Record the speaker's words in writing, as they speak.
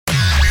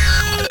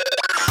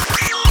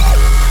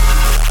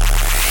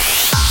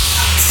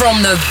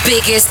from the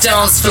biggest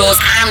dance floors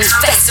and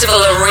festival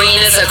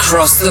arenas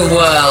across the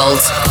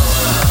world.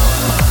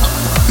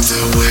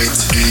 The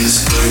wait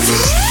is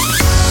over.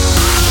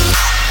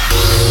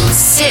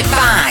 Sit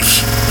back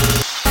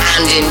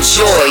and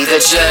enjoy the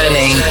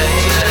journey.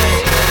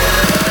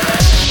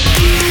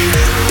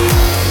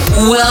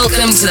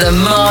 Welcome to the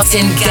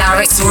Martin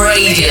Garrix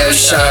Radio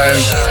Show.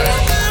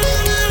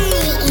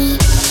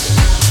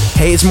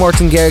 Hey, it's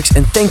Martin Garrix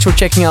and thanks for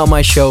checking out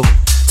my show.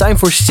 Time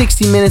for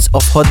 60 minutes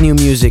of hot new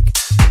music.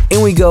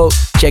 In we go,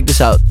 check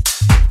this out.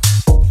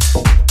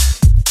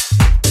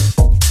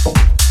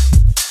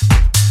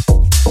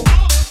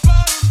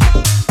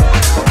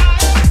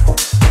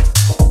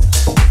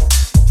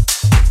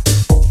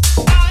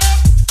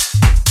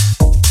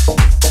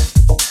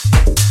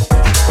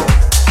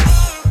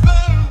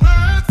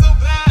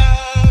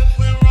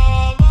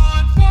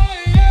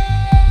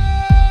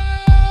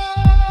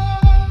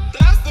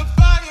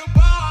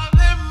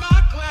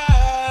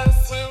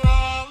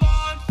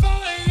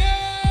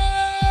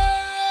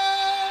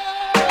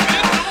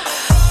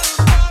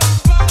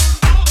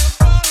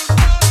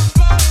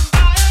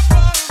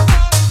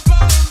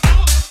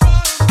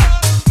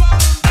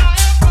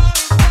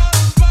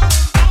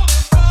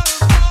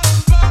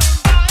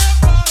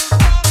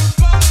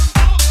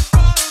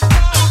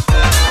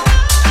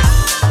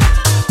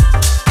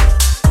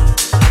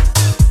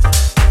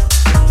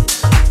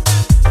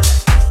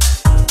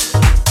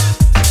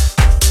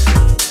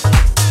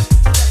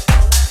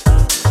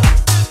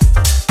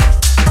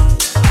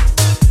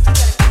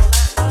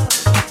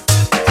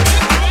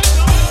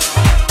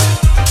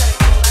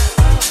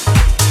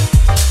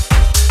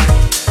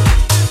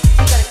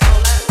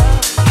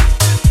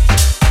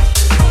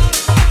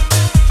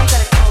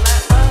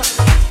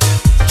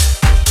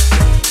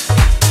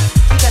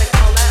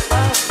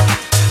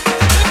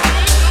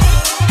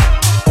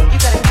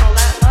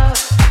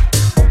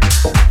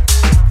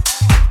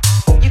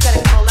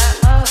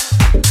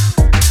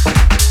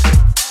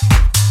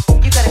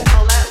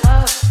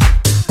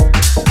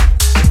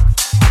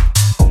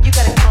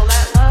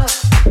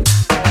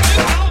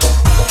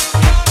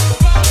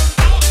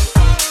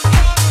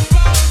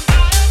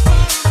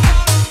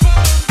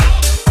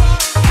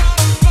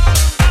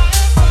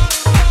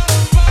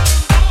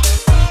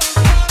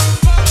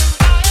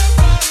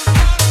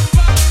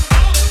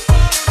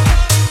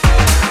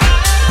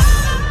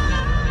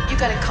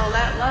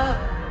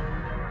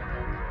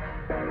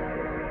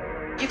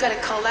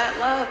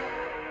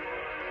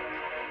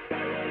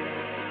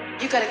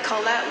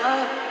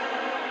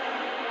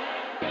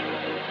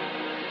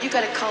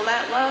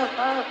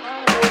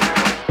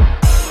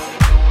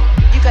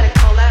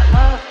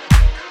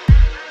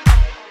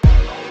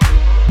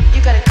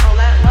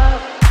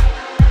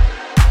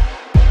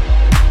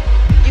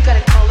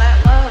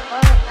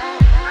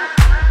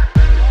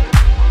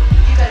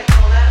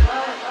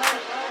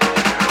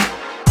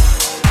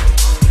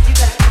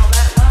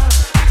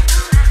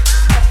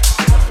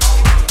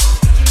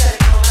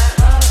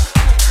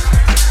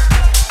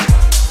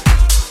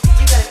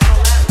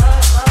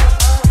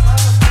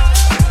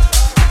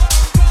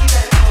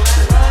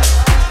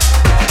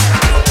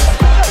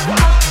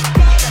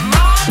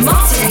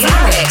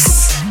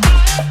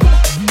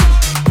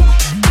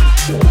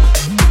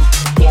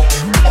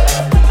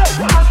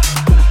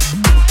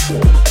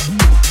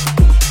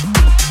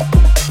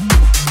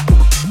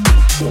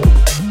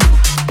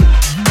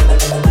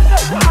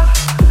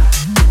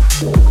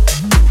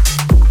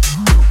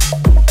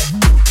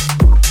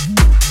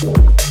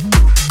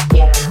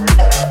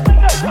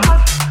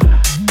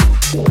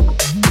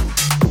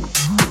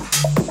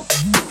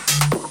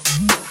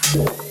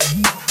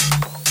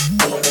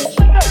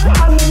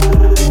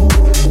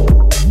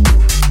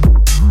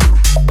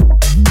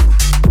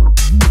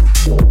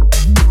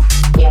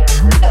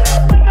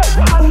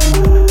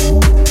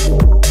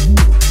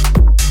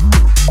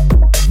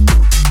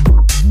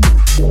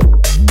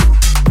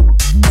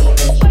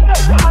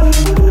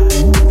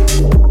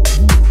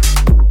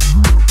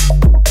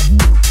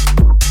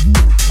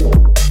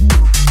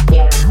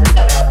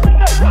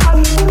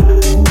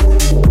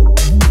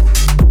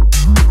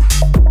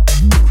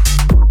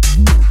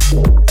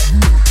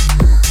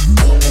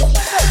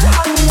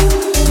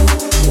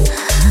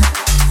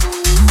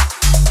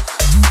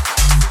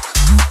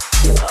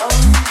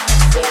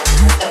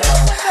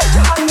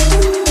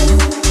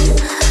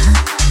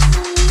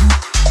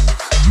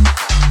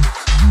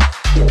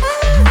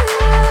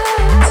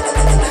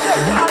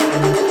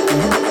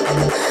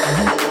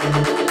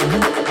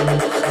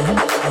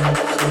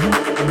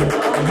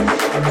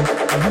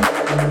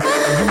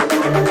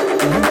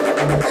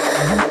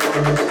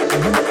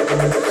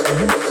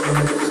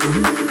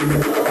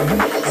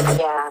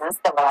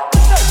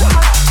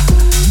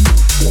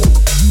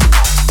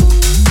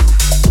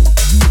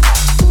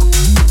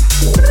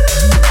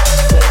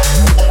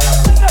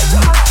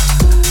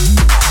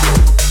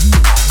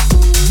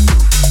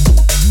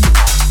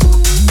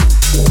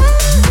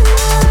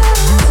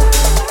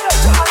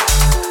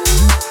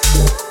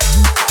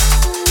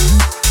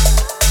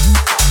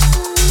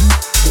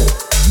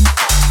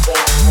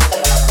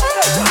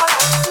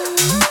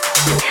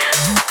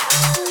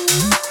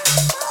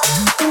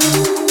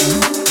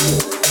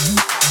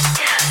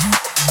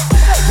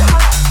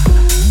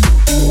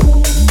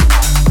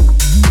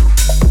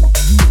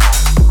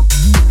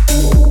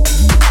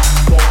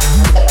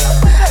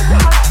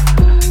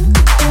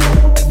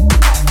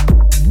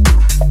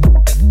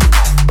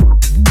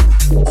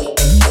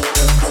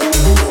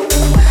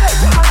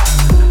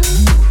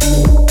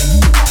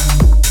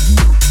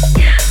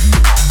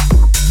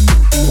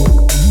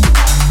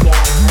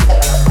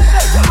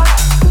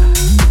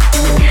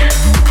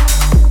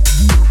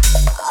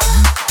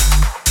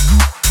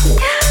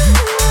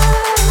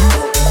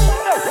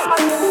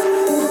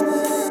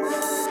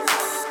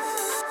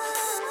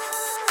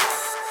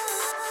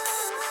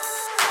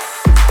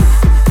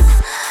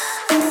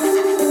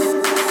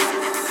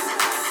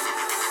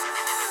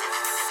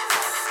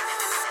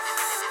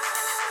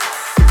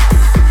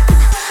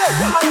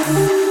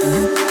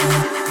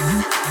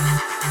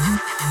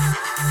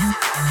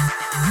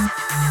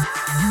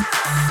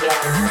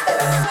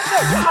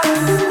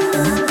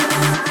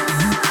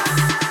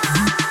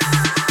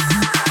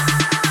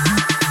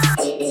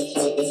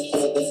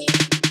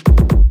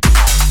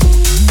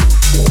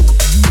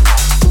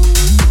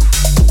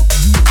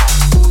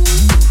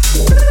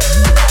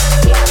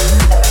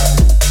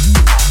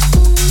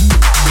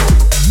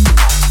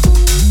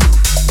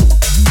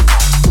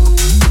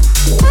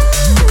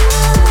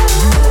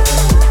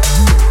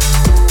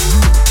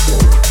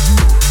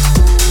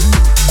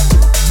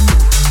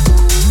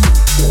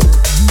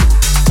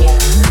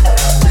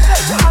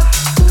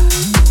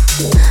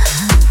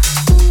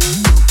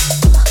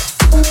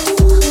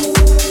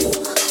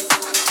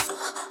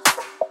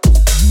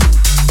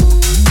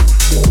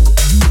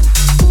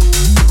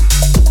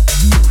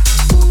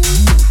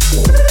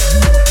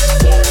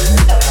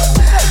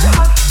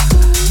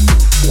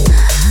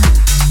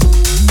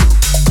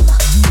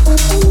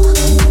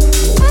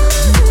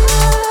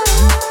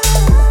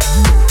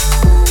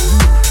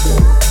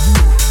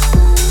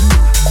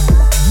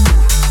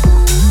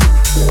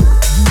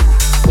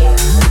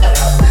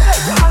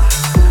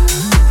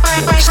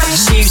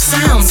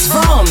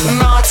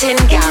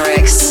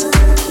 Garrix.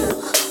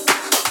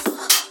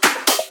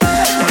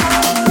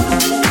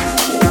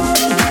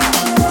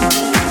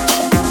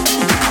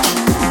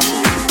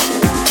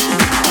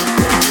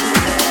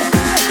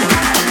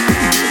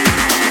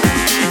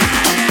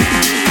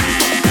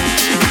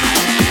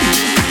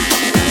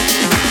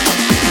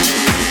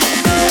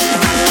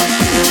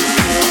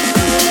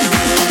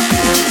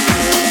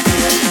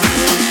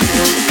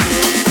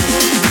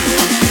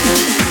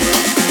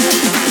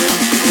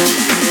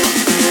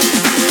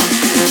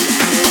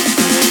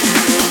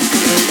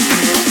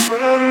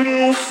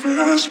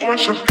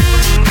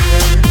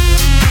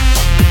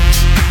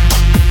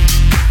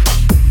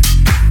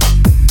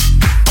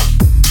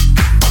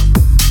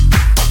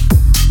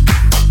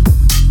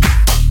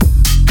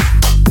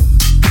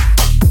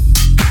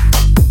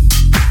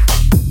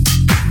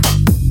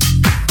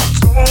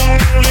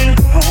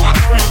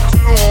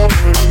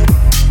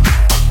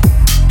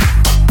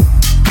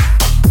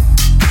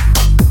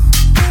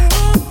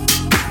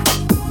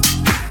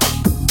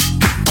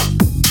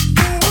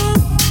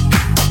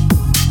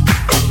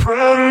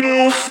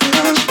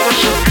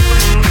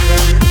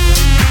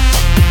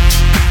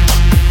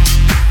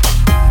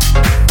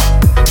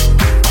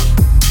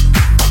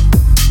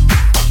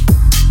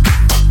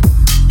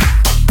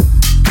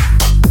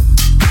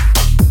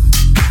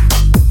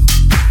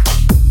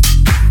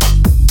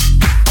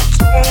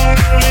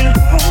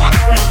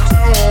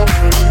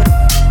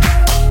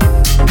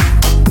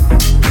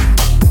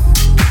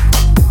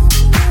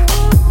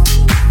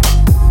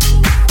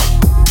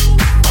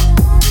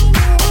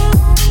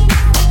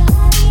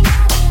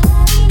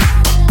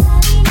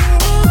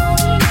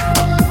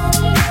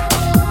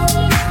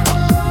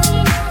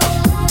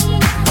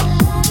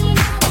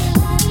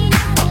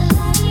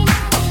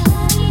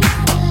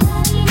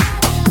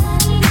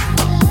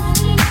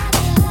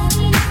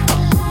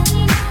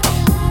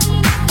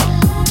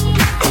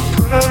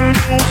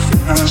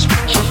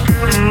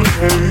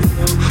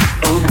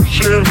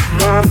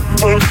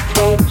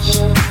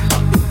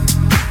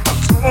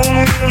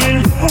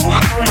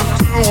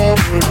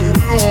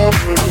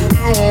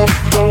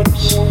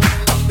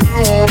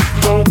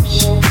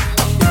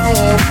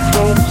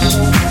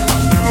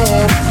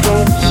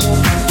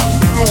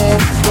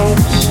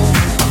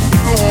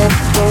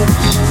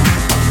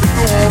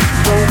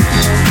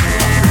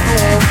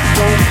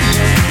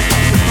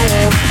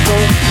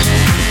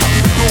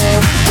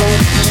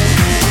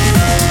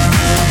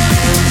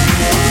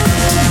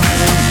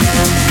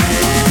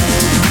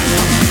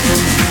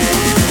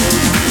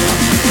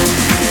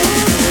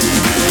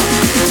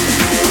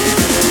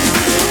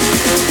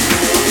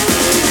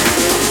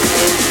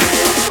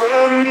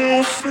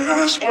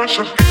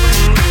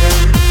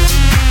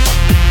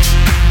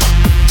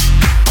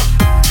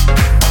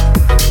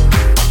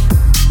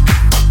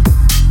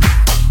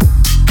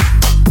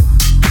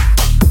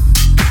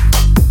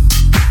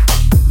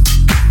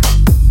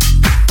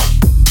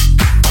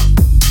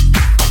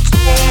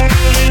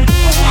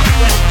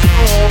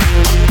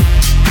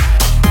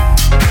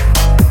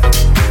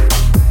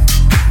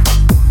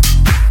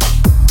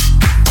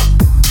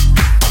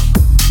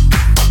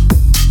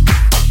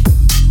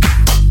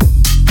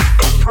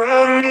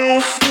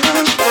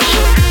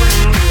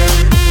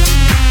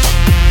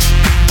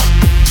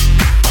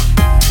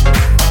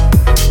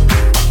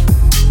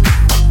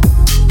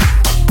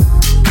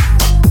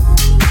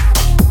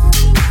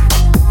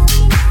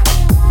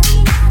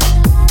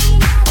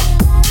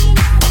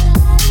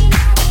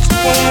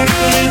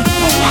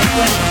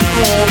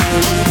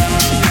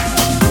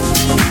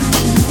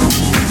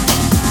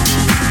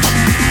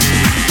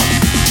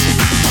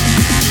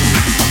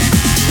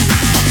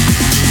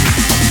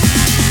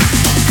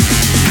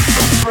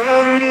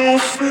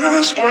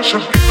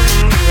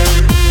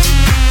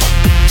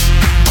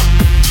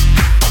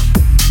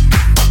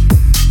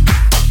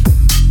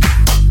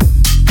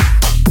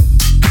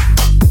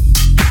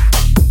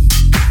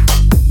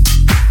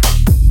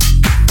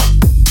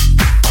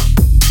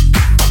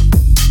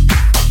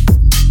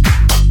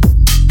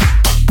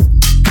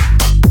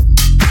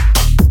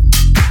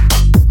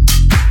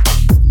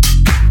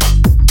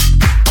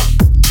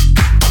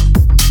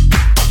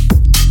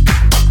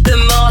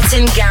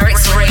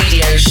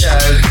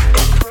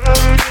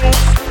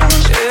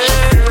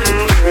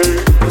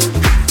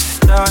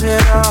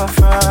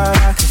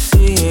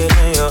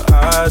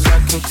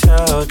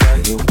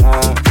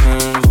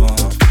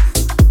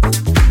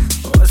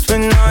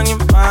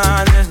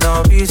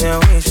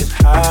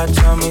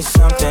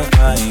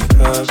 I ain't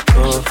heard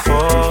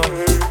before.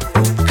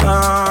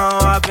 Now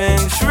I've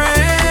been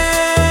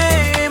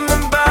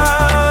dreaming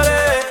about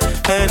it,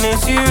 and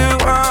it's you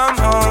I'm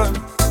on.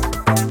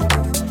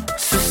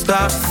 So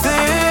stop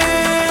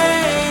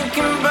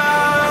thinking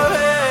about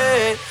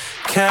it.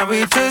 Can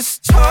we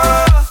just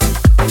talk?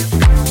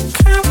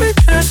 Can we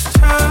just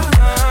talk?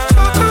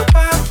 Talk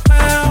about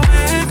where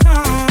we're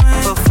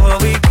going before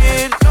we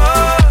get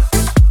lost.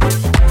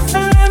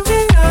 And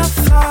the other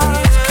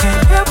thoughts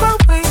can't get what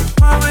we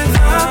want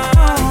without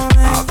knowing.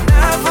 I've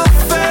never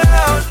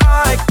felt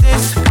like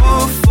this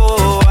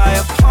before. I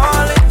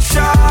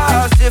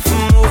apologize if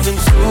I'm moving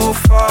too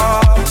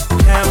far.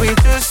 Can we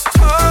just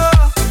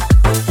talk?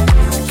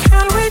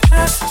 Can we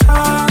just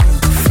talk?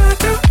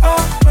 Figure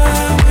out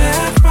where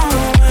we're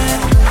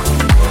growing.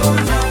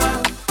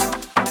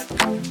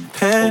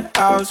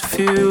 Penthouse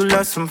view,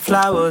 left some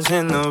flowers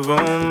in the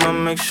room. I'll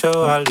make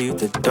sure I leave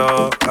the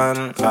door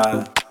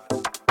unlocked.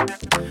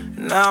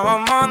 Now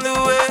I'm on the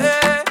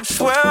way,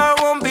 swear I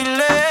won't be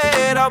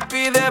late. I'll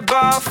be there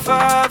by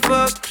 5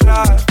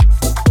 o'clock.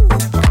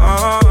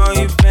 Oh,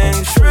 you've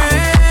been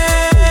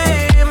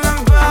dreaming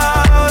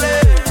about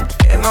it,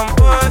 and I'm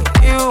what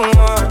you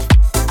want.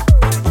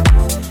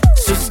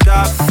 So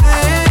stop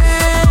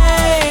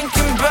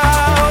thinking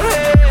about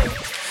it.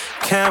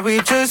 Can we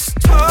just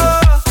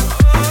talk?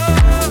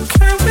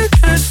 Can we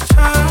just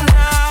talk?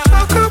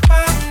 Talk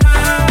about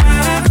where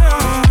we're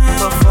going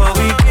before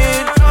we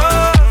get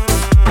lost.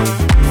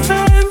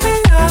 And the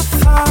other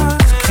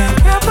thoughts can't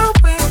get what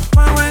we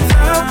want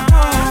without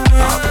knowing.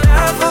 I've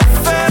never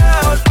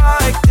felt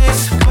like this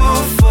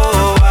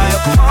before. I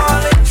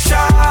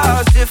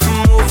apologize if I'm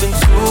moving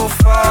too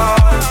far.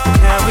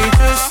 Can we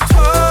just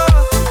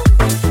talk?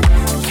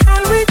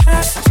 Can we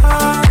just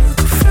talk?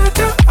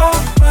 Figure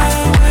out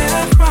where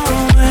we're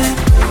growing.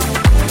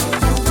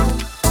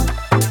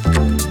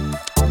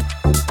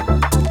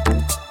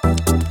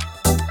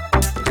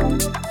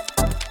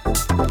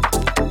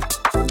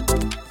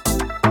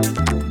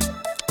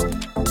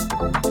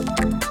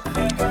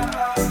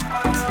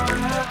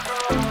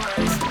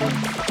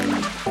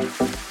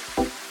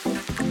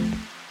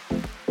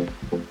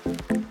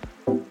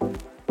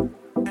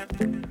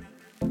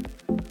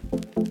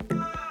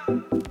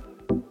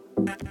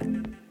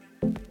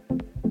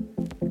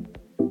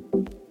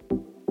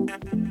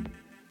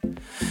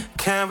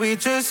 Can we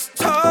just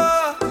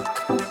talk?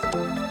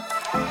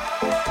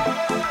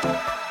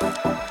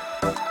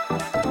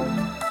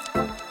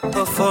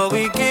 Before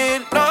we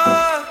get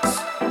lost.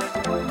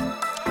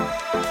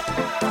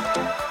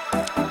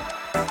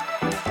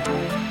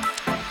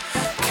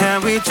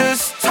 Can we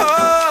just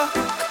talk?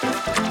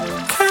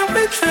 Can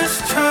we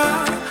just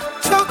talk?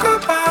 Talk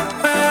about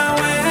where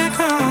we're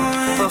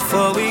going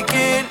before we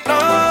get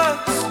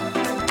lost.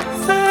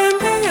 And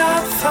the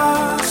other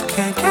thoughts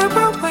can't get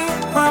what we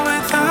want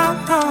without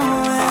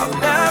knowing. I've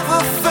never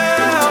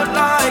felt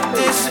like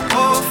this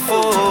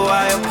before. I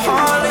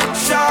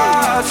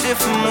apologize if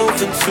I'm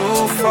moving too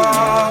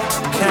far.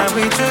 Can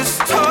we just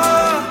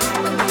talk?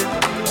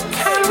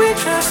 Can we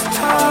just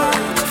talk?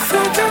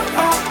 Figure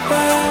out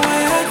where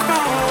we're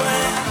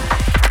growing.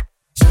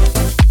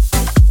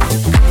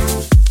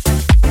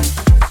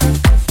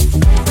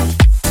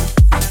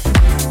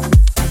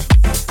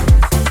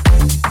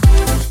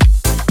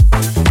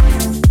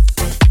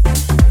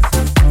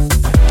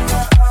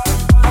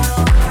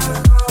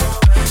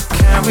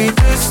 Can we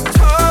just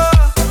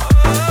talk?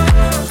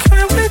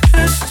 Can we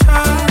just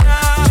talk?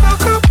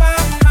 Talk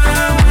about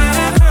where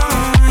we're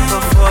going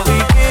before we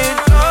get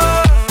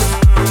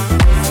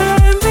lost.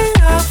 And the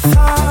other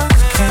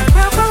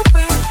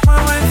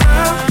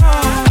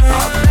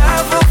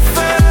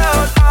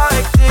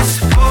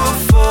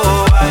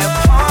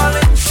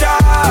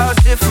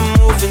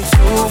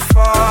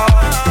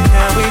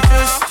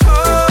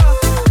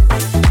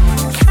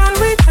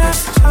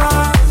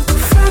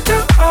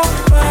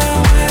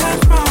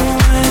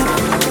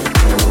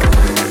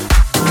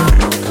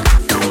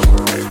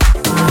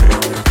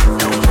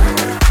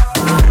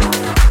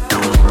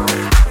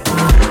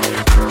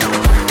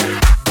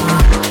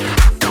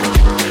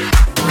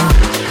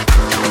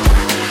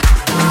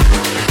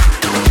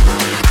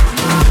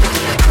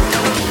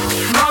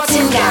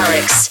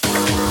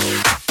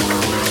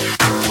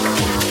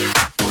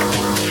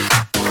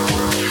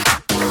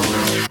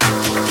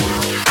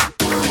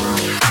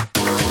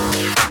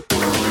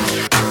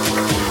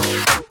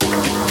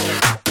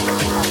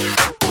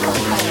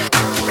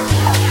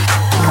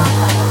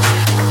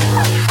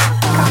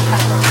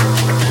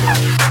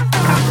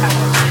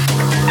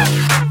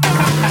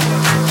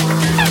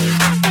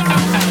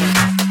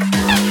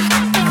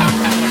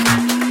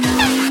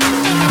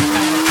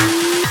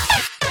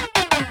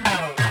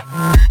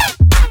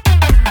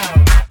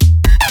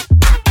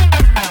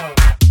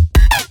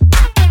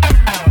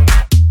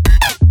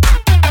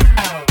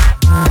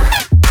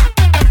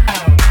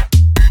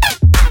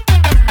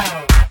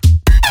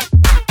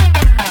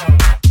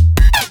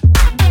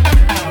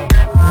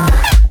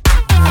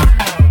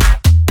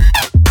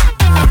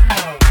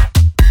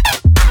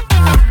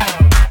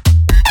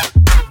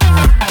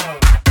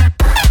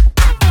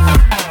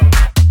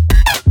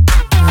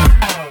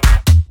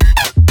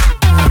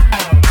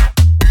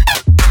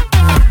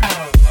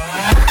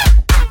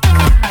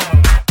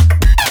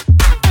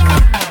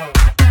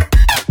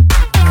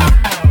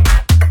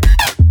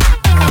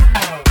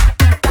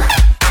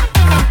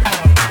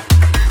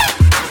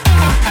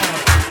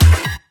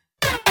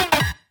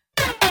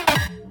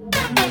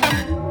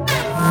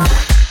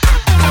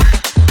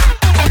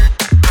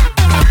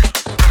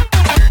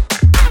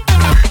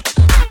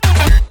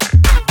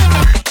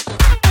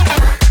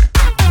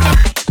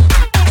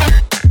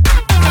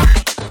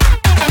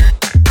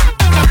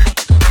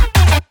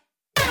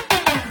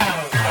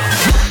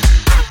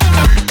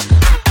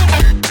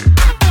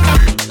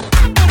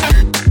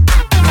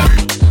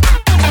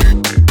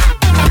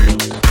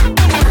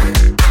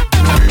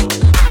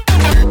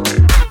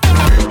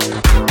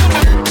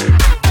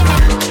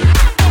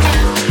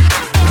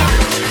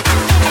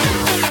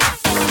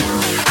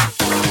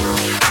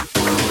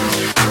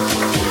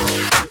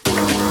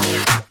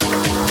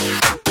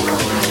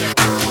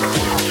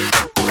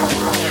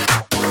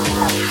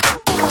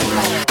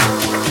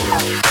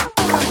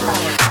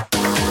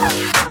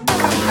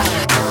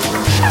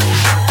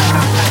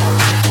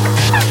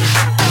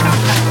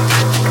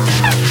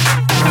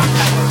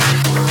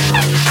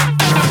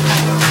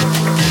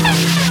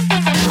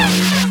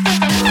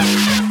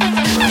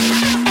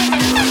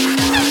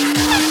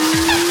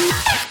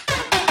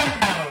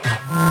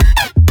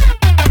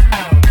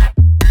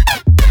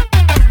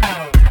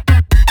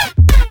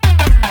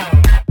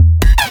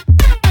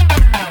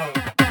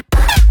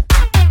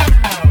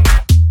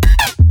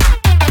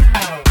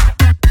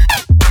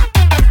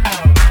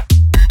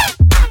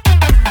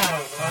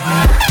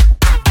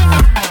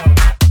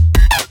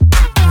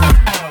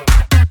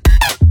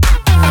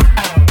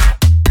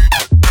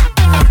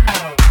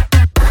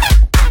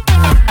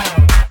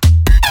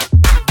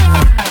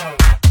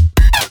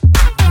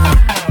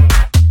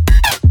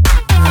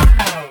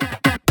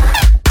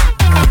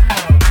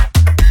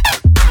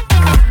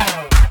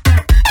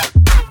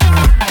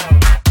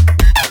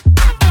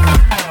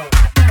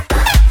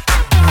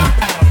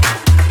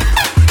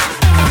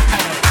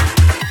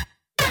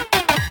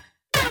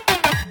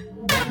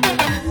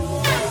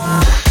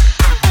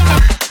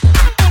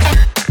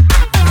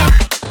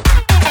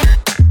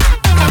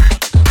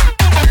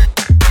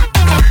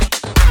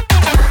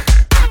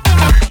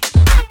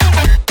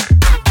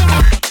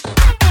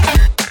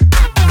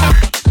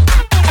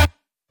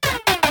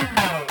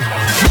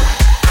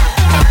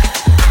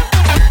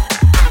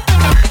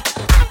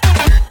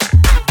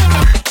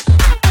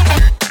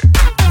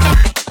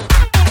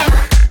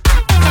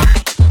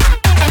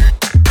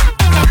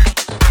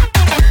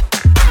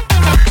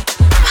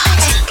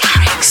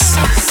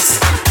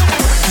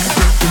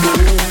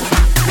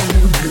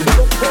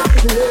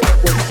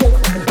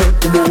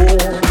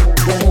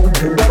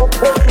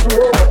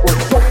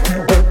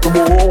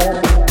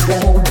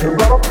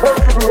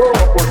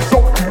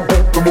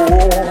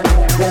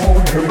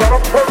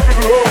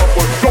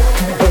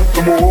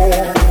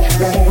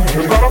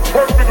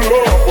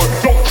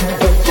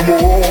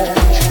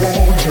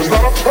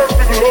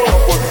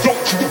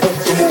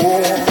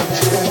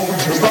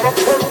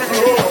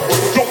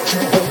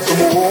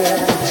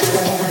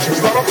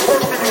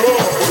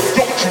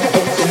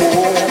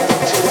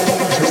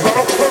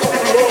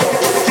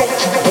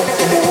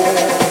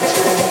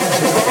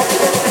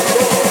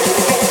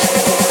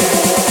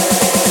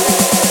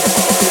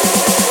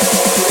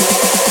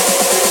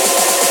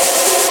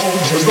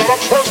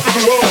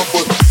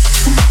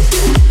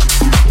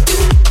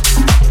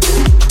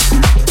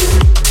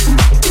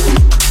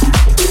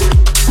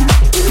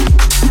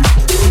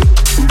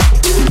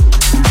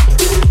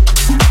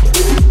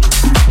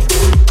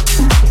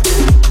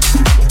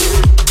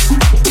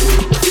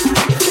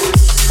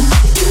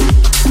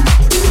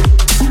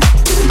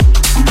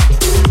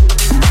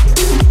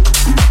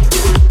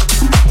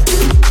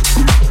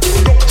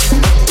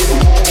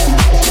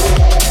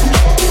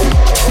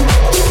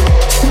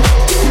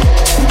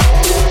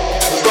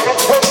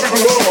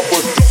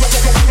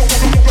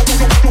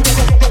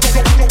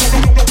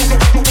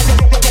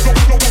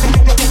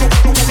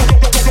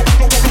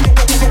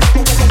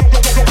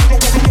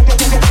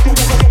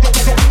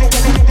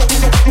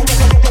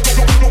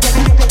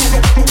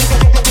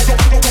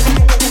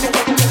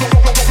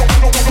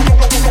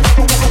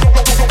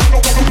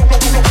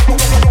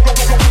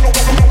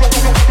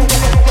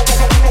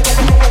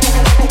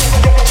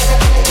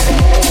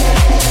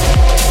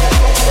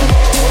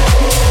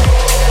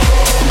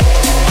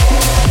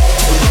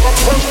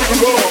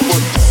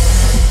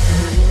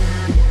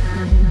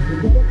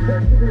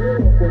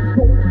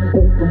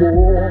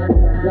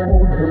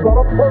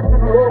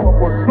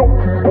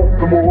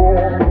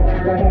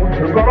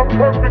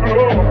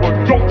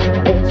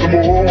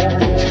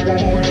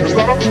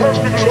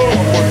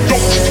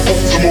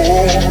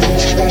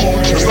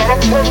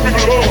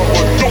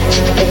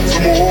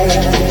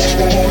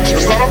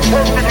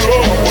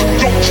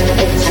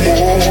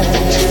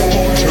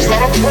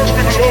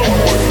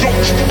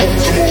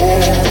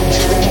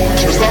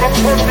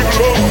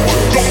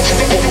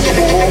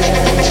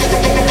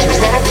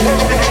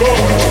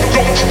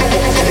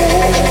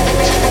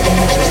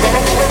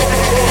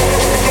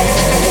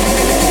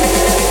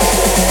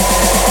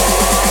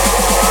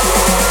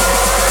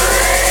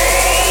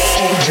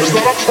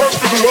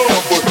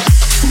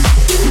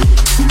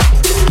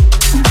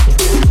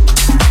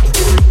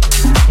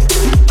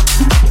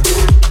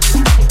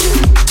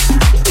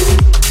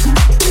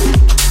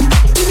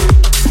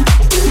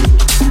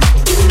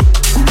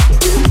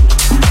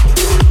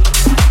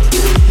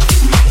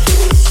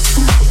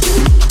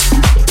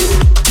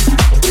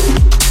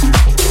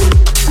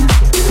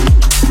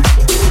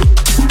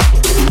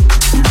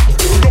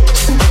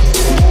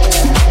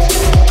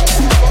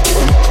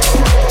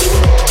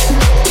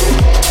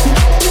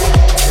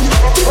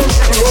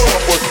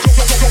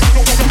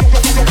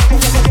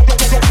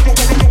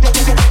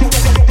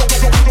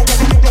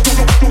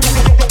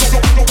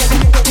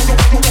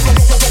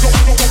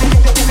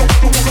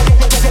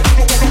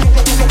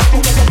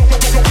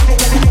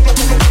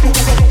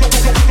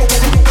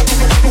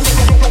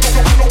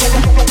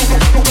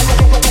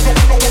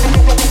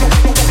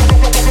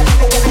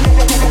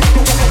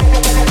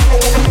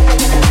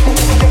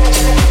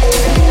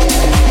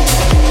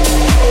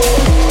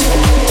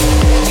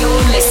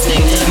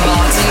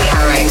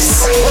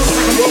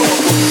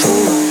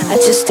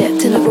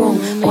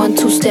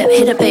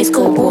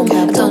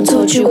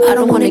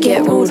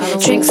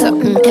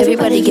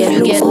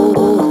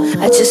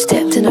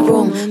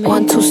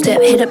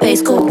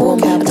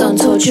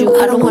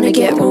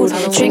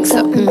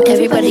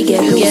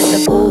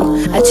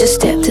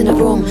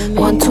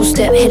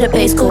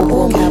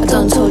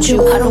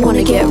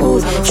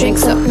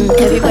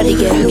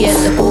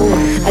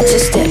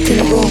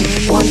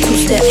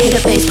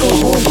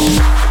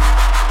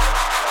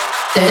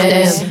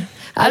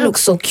I look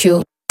so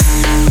cute.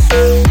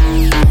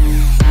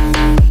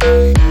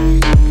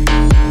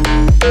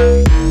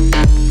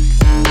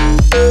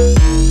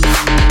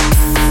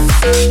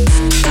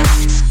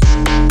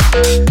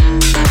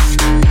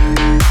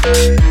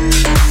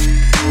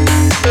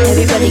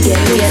 Everybody get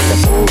the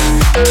pool.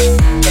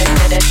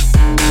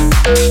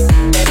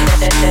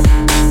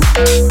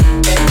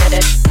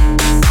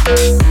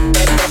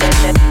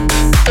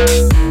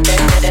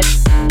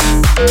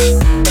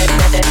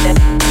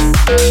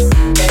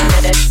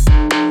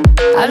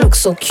 I look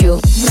so cute.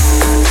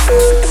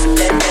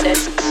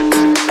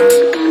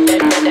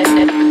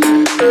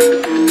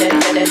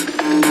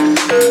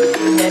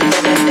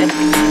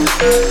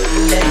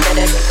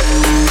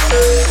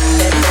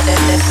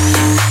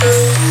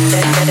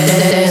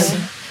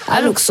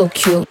 I look so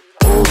cute.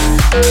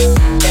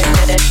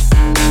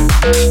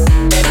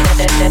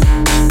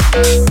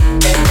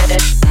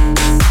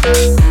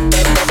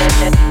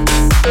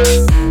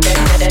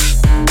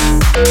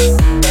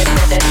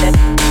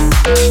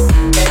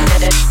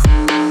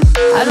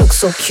 I look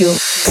so cute.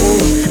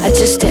 Ooh, I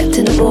just stepped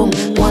in the room.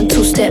 1,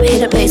 2 step,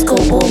 hit a bass, go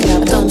boom.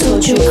 I done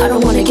told you I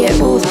don't wanna get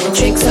rude.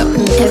 Drink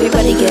something,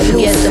 everybody get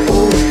loose. Get the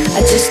ooh.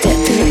 I just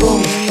stepped in the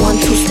room. 1,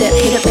 2 step,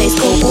 hit a bass,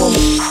 go boom.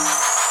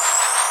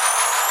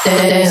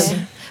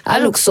 Damn, I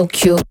look so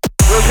cute.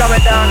 We're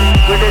coming down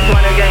with this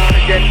one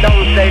again.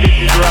 Don't say this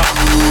is wrong.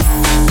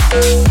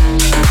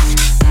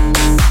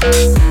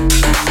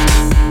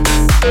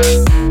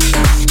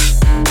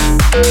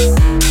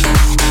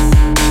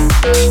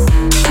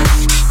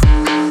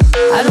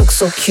 I look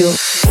so cute.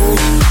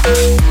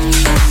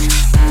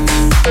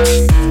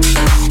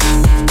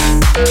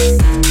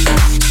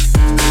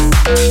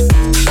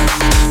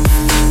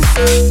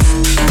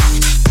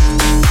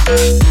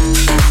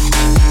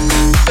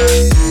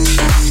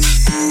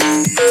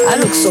 I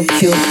look so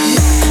cute.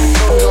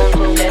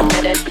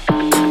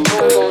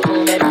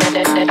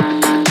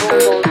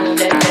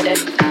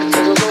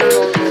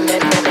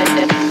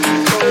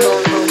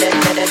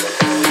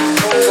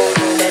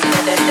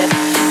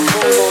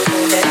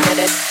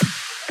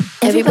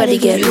 Everybody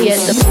get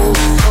the pool.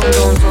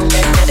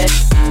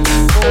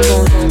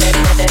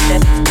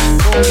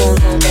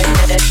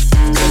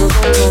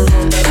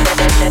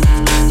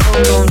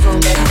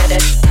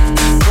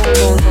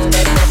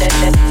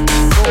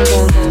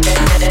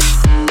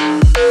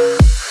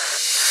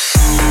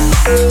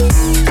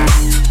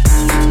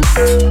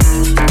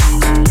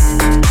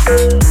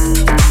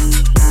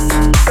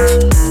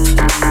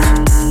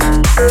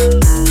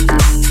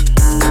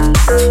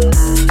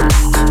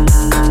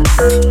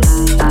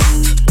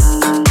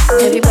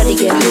 Everybody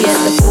get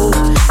the pool.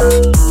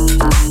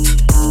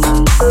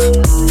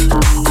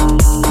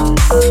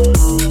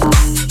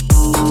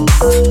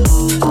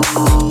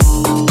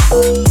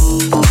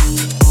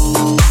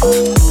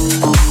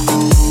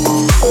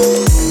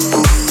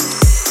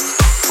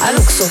 I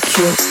look so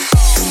cute.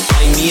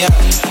 Light me up.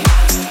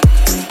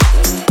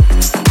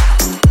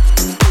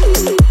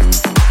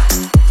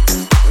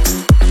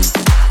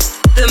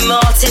 The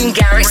Martin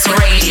Garrix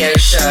radio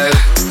show.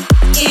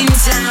 In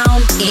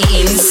town,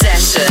 in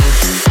session,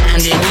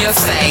 and in your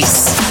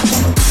face.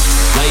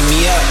 Light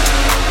me up.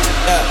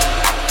 Up,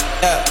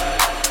 up,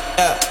 up,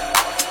 up,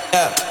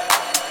 up,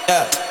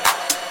 up,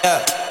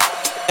 up,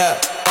 up,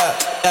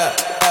 up, up,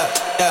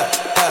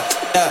 up,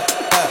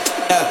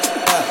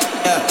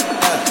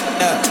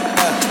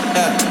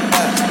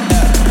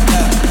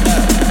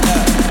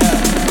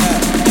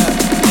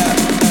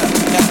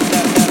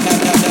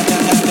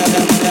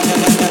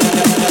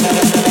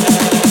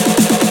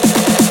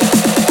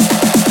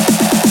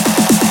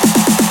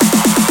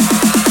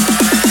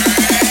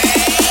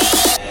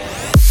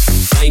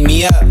 light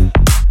me up.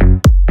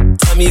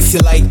 Tell me if you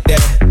like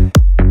that.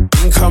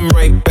 Then come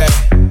right back.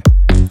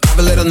 Have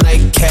a little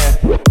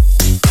nightcap.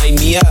 Light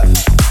me up.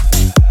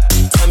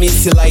 Tell me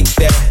if you like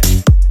that.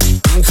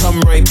 Then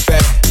come right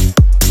back.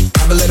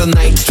 Have a little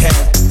nightcap.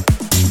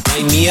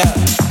 Light me up.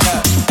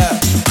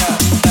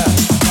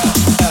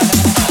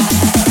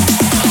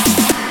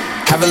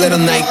 Have a little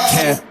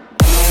nightcap.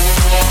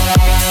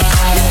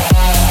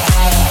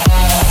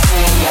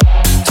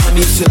 Tell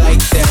me if you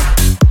like that.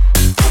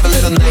 Have a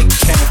little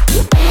nightcap.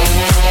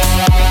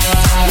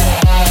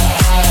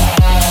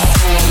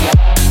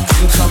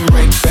 Then come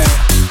right back.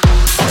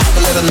 Have a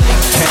little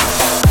nightcap.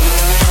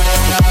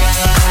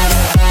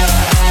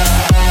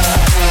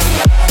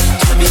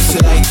 Tell me if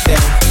you like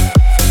that.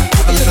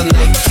 Have a little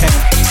nightcap.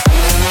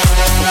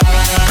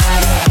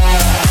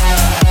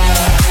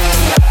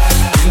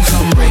 Then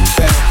come right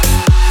back.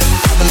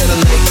 Have a little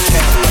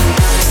nightcap.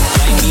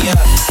 Light me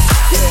up.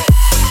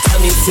 Tell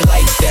me if you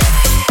like that.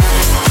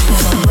 Then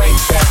come right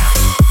back.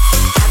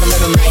 Have a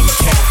little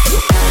nightcap.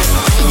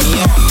 Light me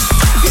up.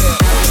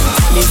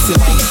 Tell me if you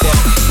like that.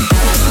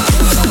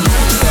 Then come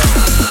right back.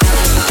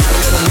 Have a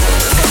little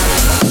nightcap.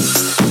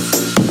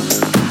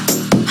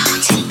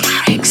 Martin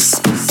Garrix.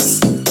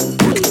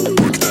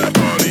 Work that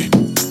body,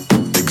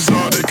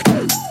 exotic.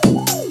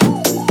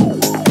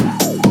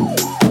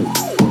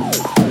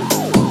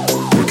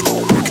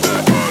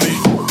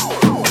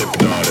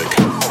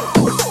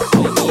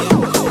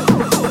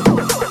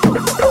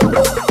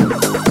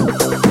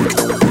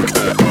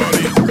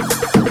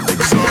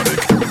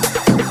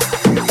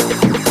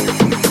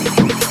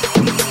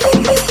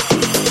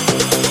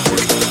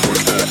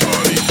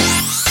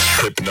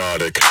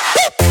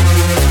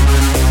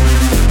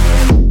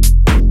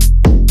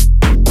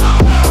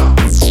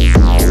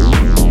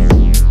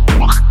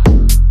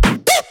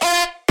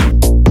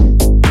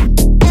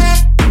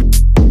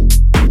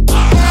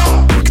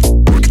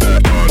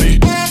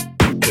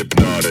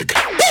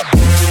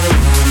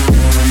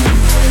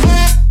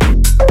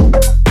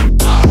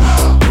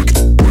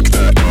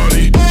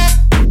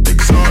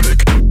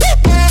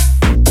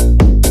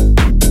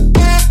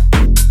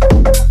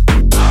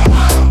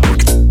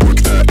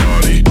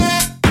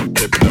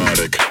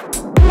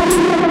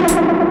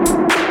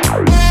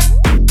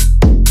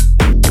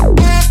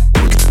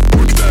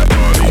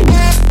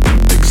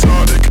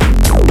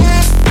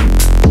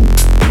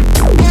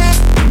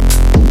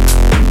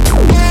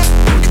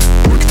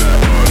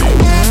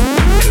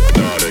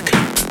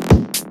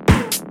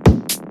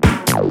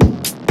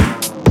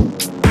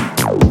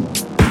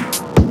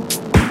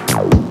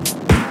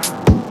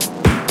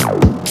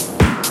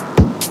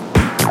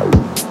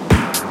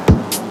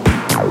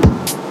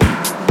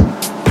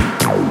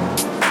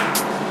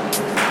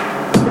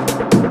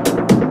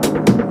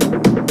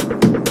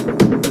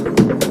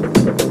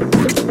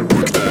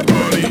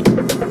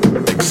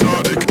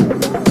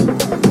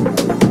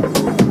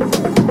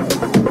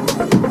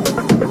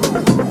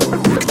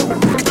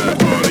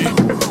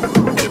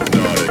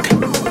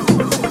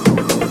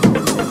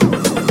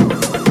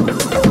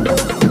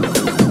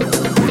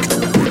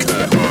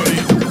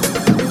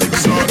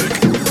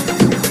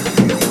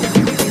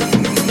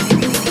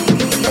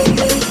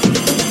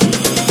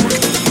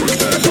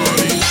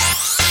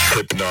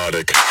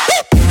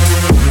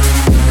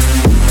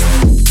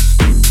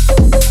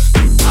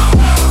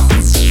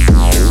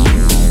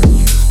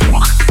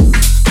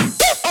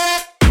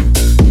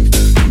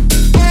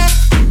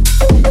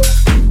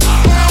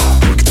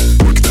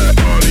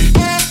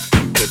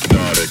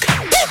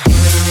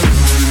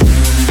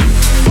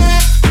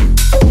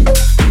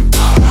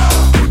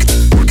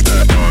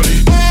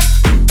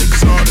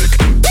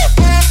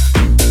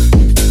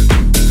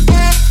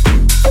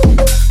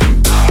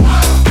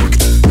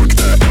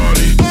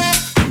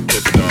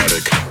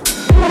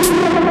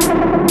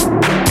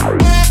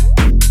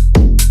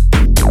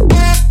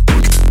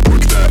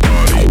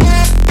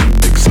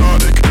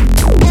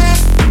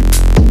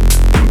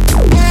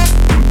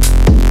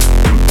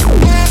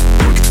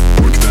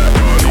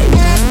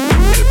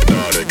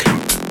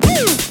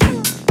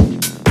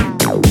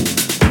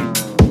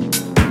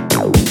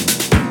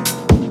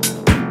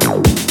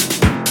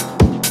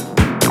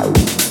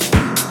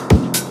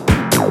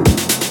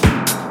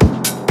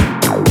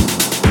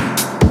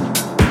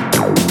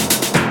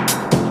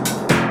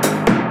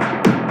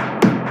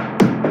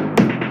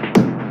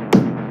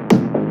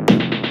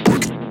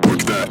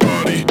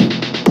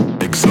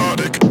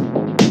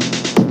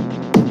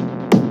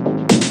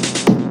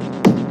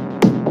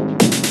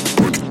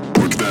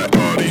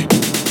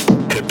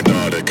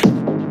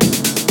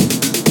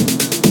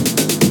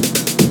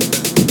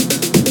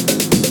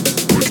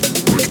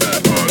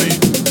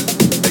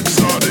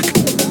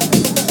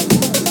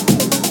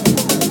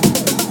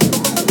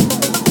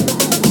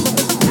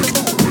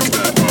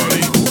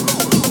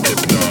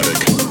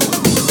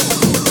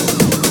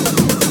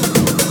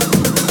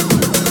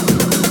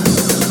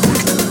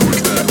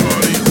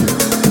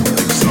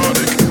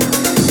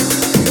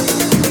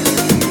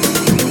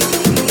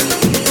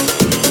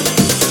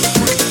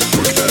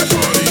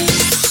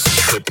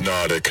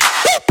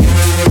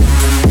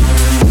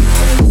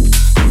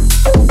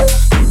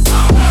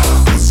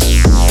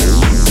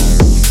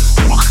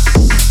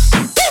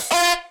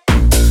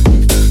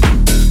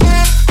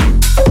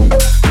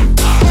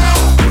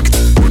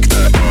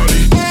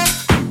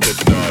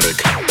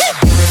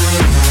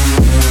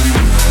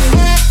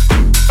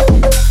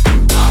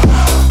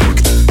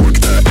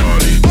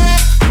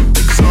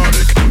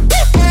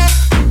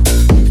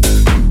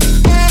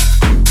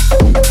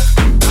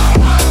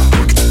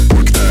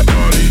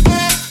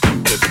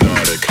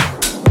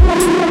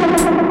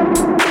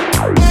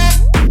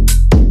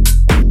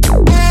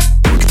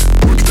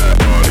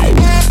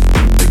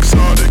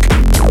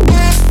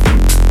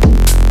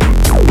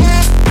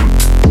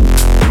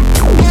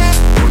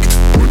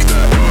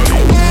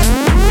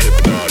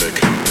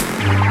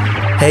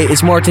 Hey,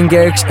 it's Martin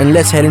Garrix, and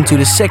let's head into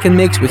the second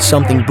mix with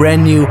something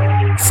brand new,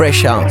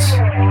 fresh sounds.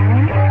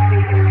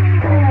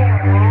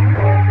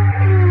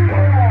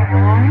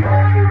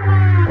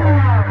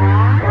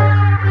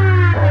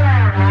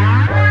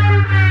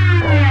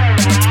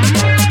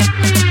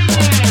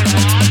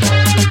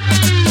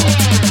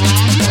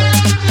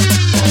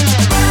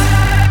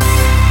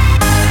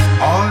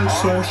 All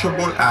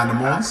sociable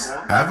animals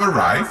have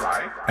arrived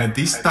at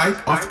this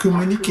type of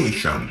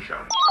communication.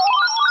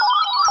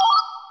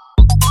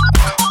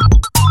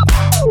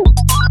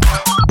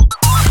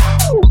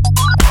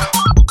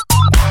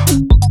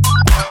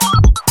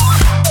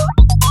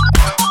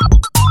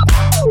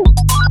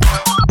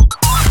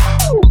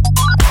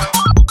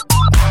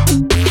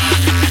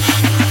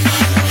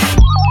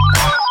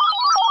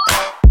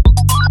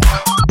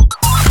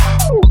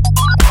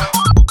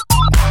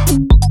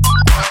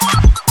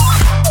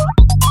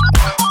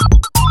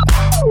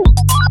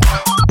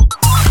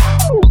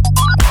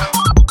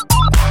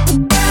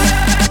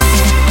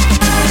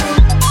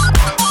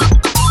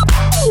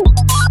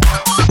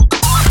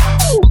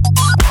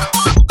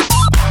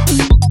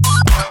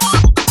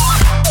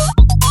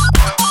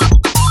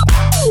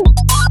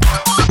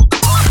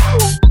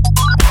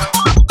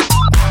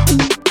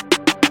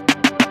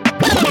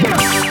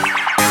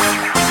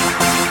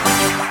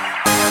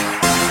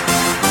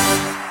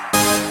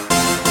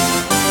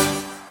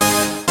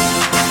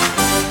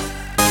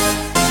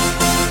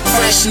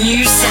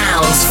 New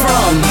sounds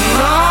from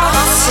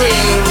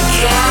Martin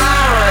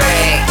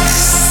Garrix.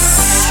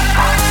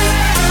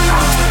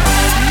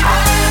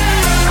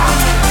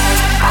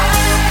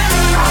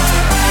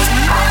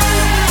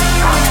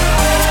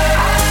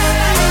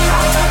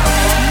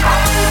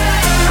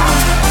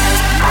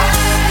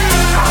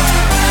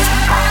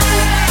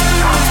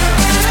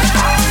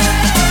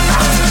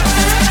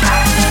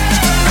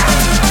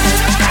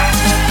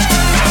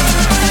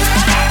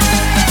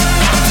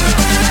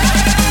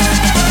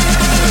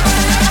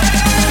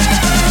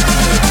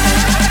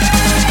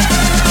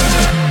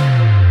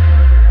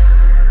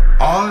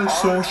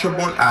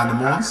 Sociable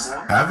animals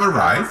have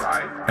arrived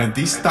at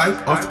this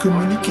type of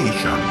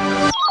communication.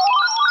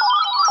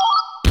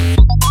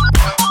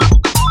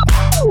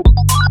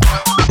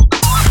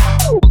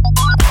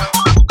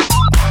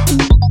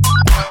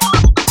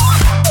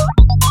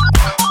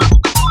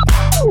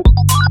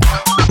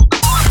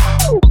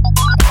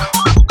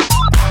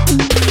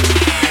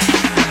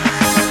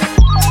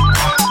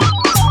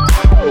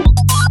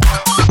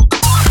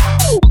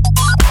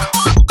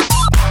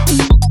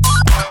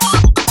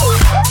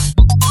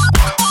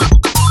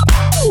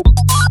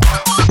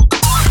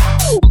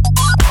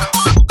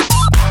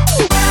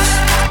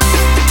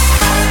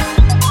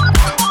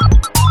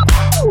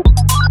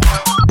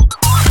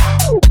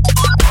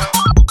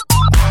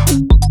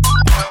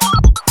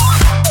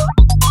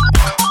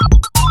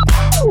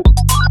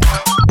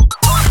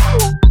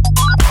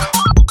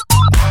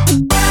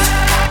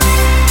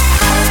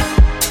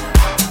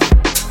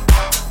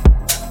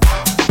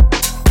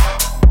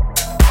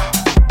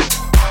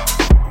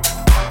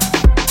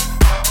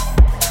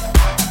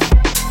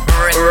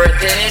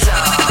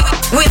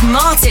 With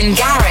Martin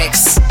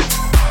Garrix.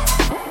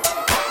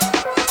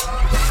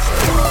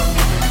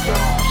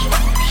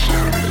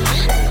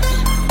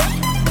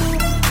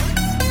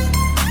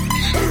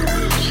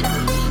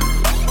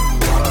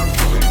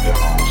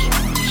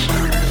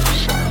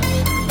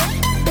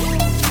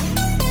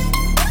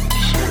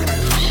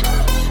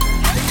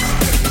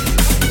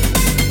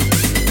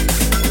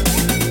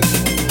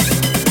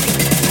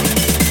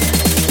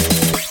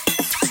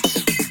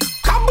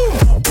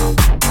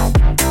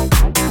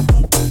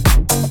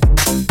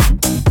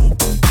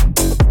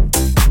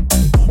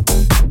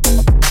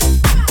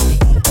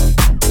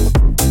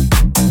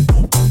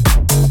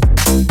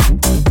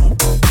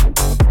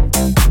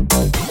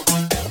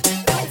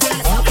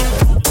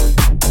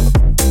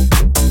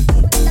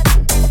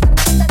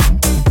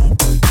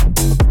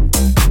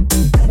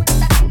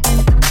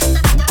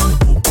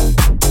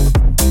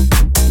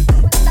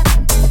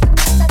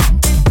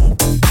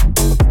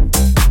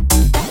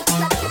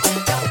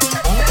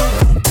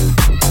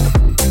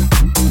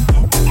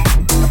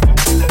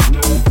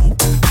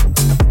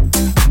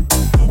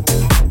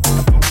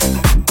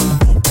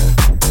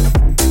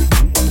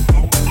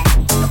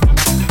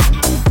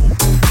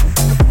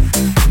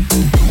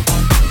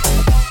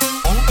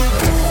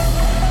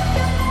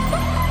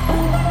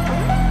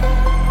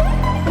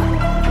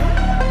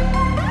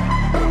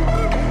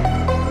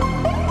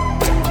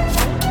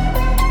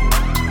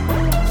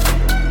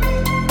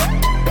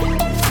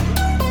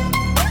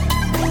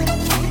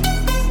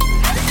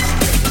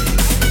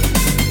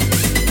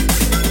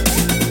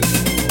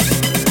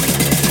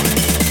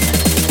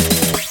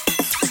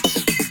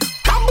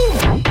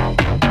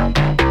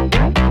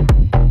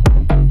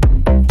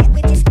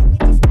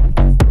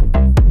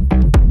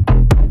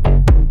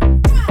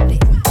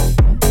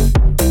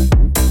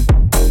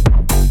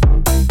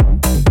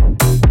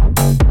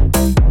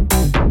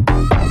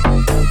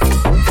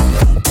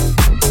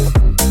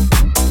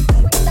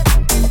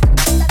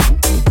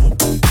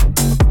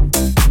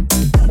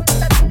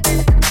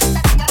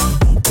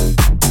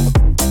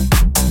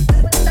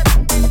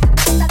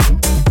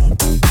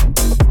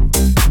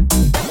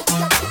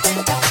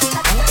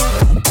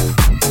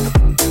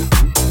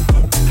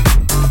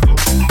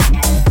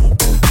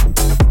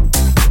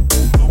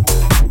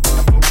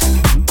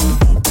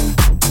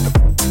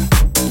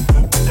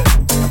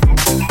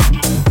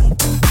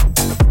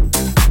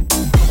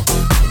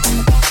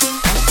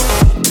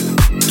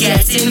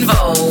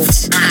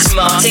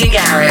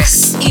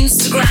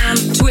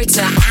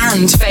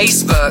 and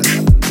Facebook.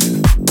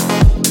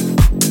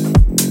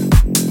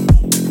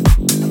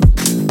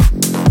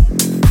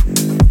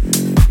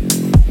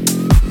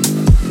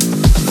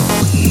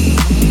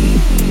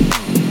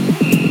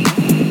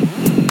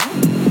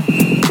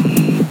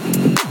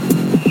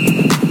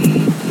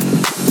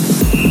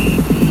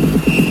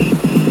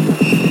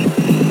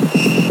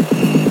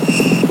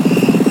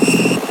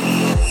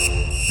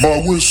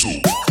 My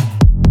whistle.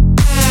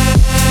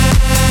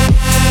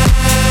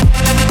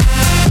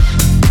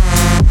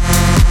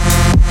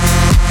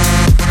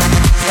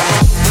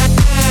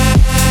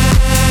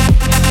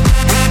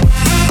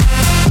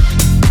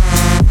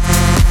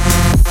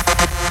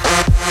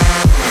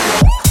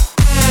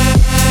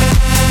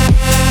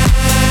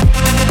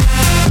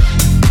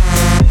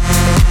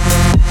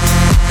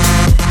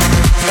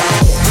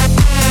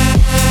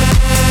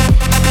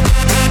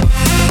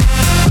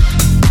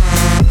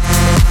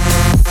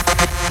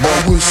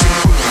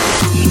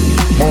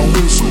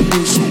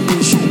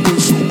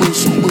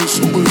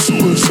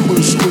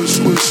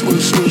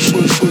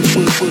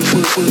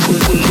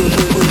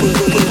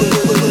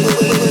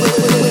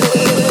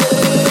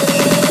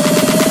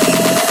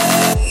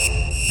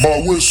 My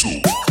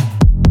whistle.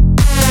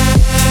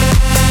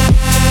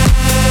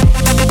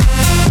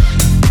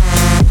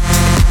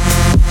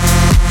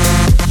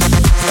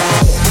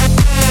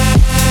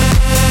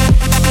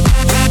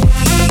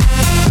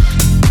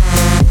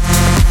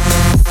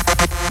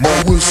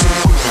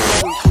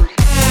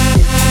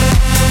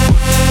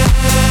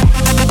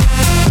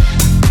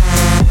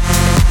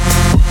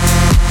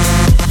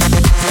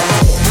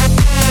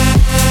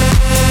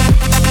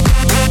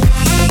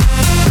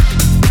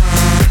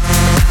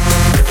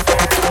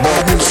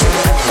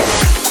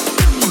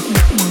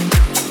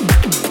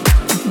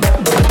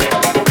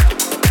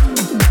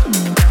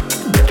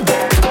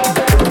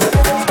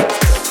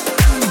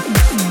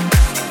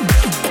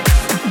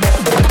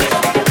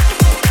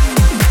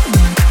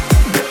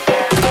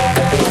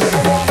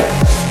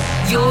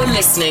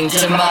 Listening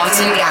to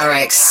Martin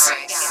Garrix.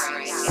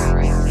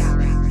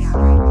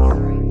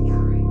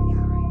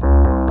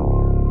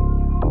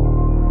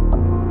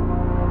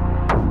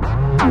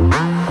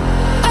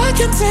 I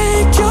can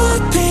take your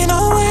pain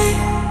away.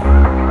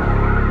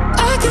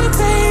 I can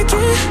take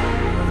it.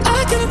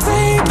 I can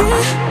take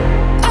it.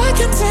 I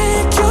can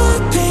take your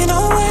pain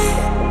away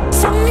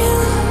from you.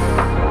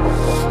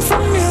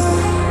 From you.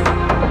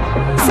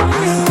 From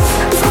you.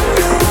 From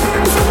you.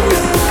 From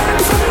you.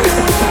 From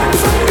you.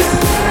 From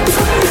you.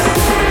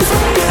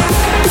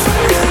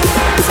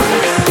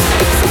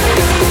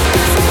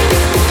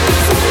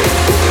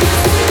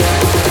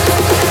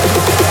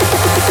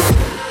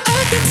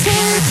 I can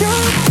take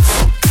your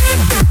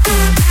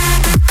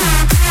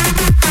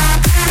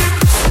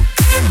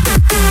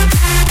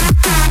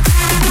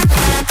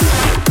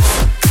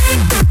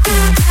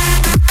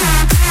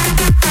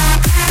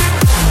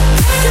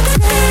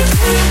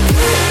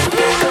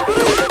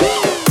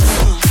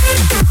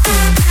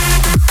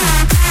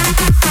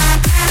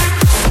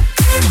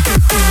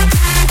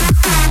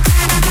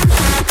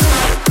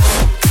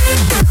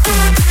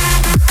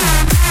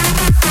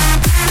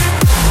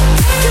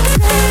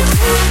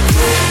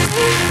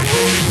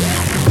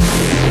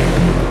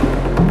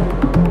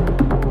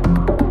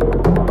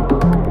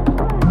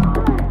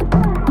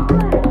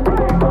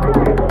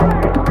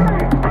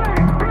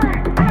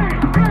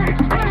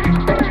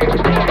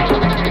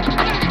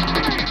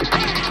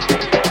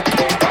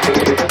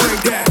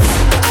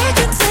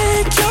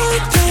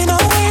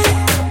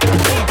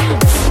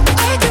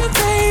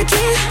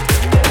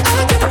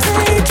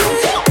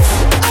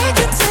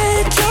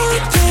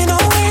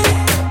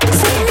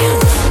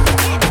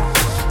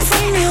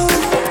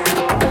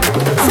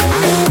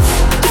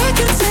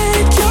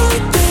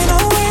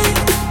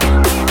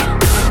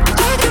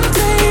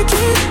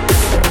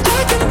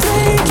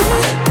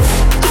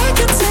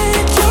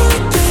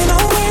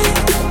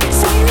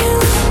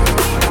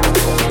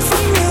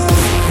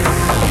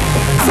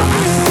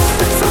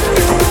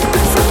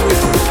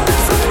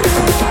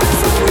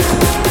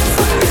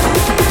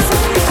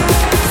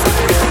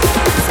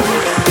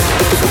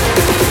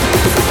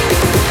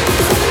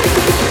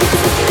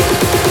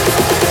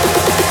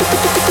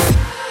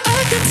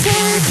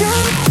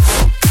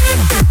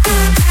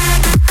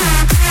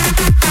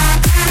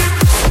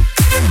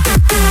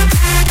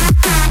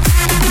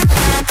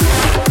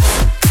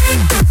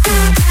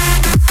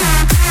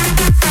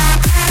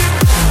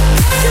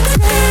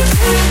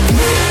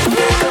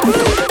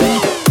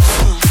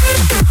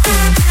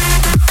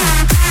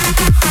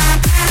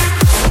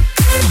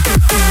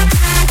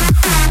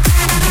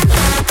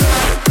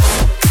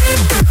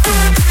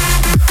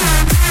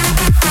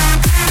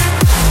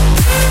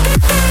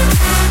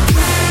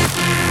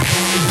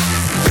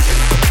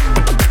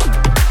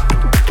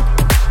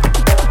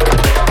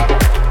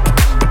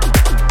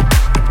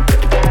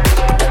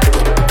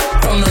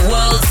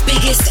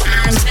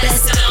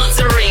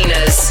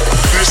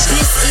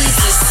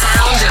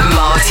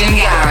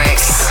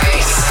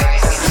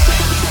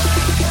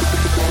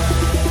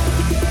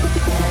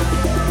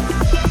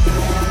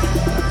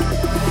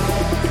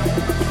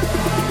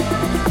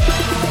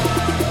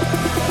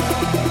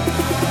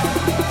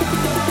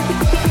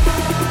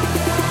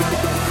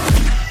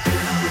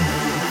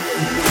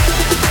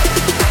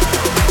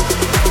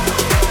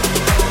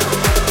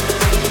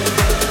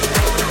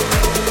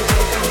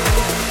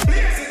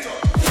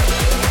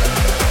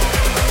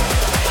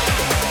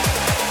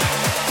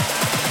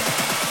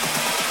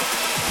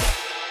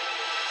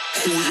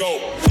Here we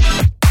go.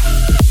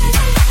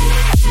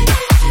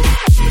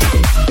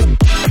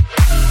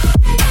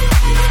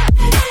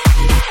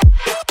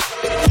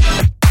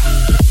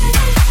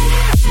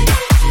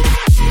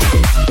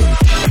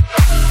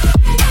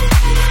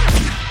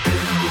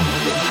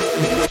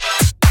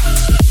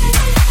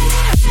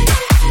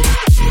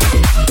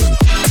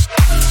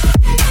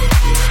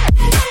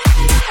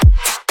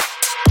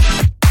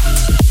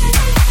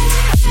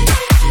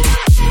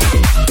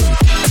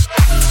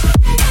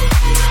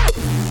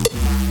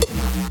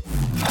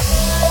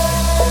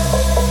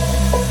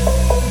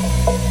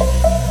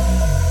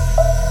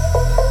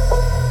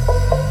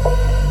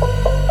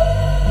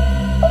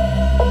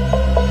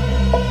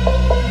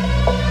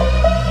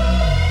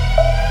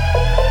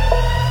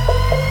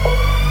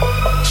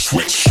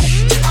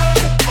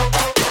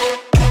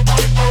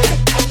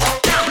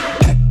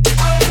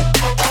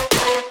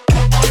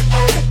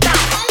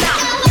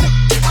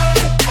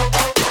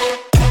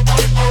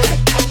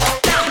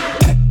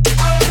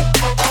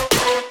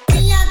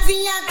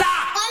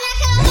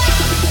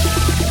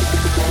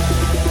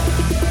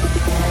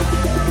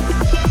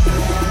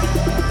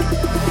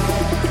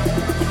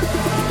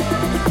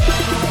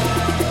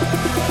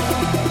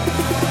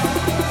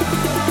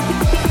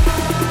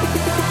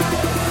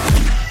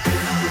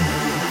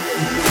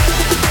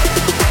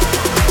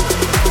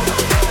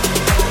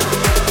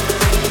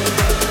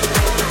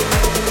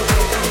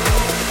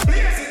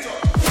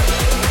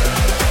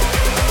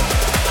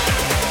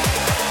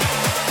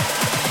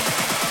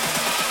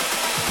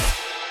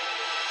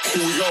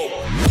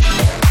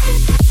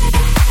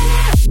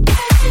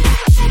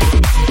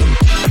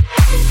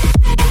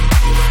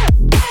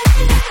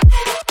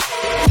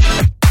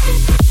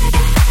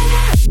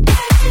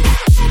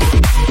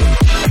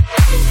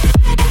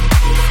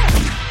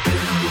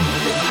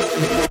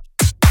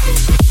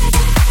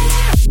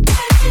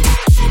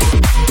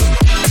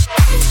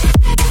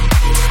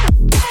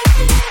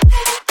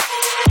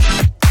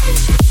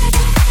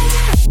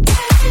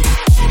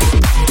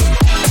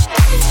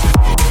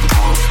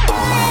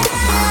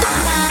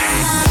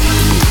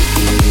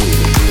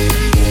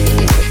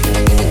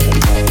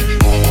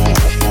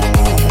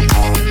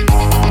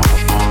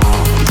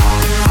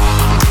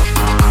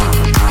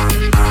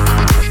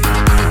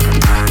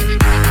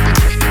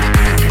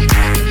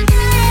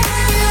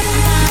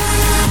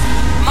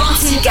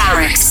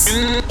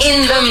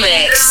 in the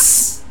mix.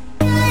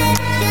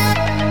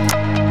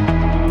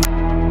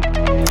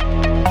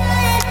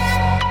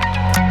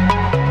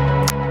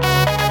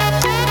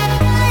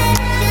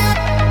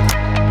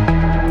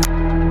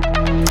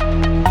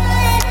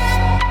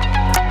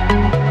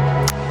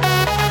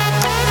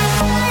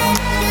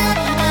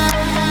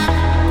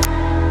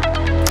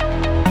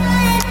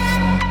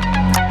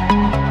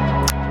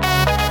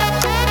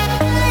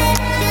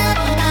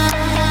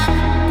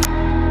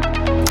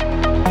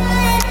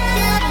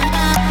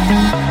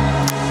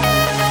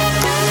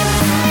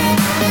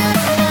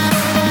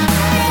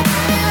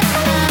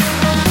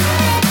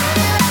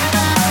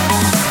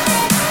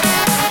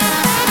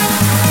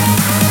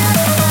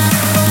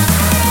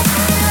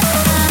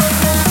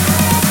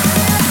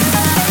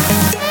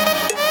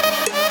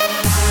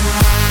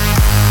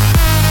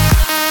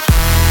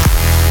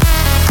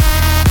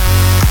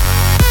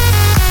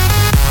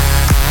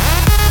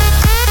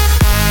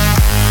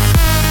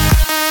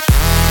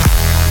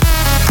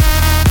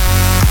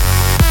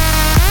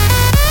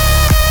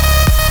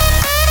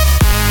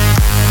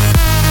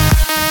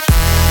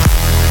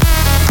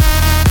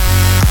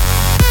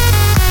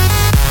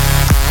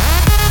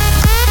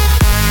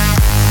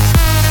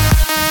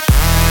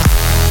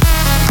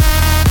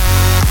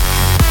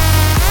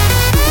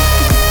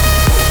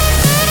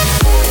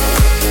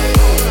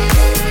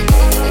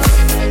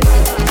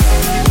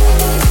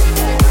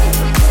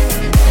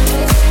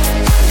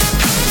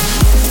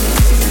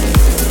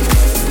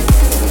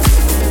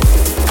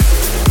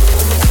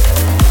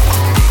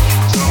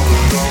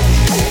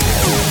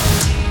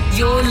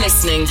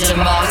 Listening to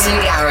Martin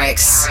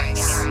Garrix.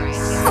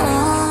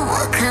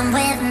 Oh, come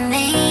with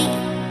me,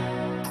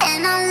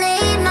 and I'll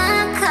lay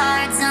my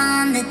cards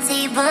on the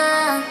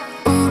table.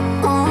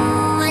 Ooh,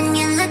 ooh, when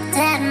you looked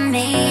at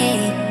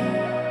me,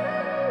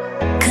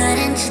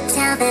 couldn't you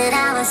tell that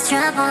I was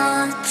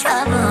trouble,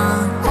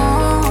 trouble?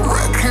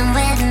 Oh, come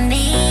with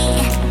me,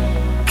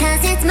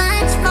 'cause it's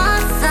much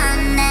more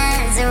fun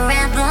as a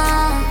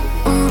rebel.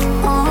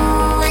 Ooh,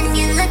 ooh, when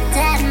you looked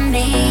at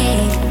me,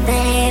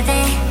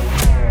 baby,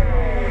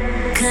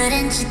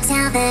 couldn't you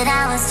tell that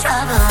I was